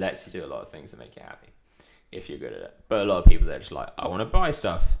exchange, but it lets you do a lot of things that make you happy if you're good at it. But a lot of people, they're just like, I want to buy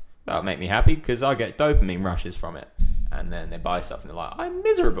stuff. That'll make me happy because I get dopamine rushes from it. And then they buy stuff and they're like, I'm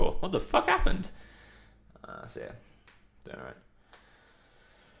miserable. What the fuck happened? So yeah, doing alright.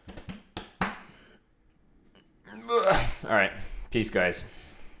 Alright, peace guys.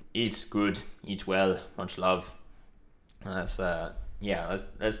 Eat good, eat well, much love. Let's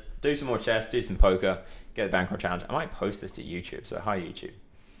do some more chess, do some poker, get the bankroll challenge. I might post this to YouTube, so hi YouTube.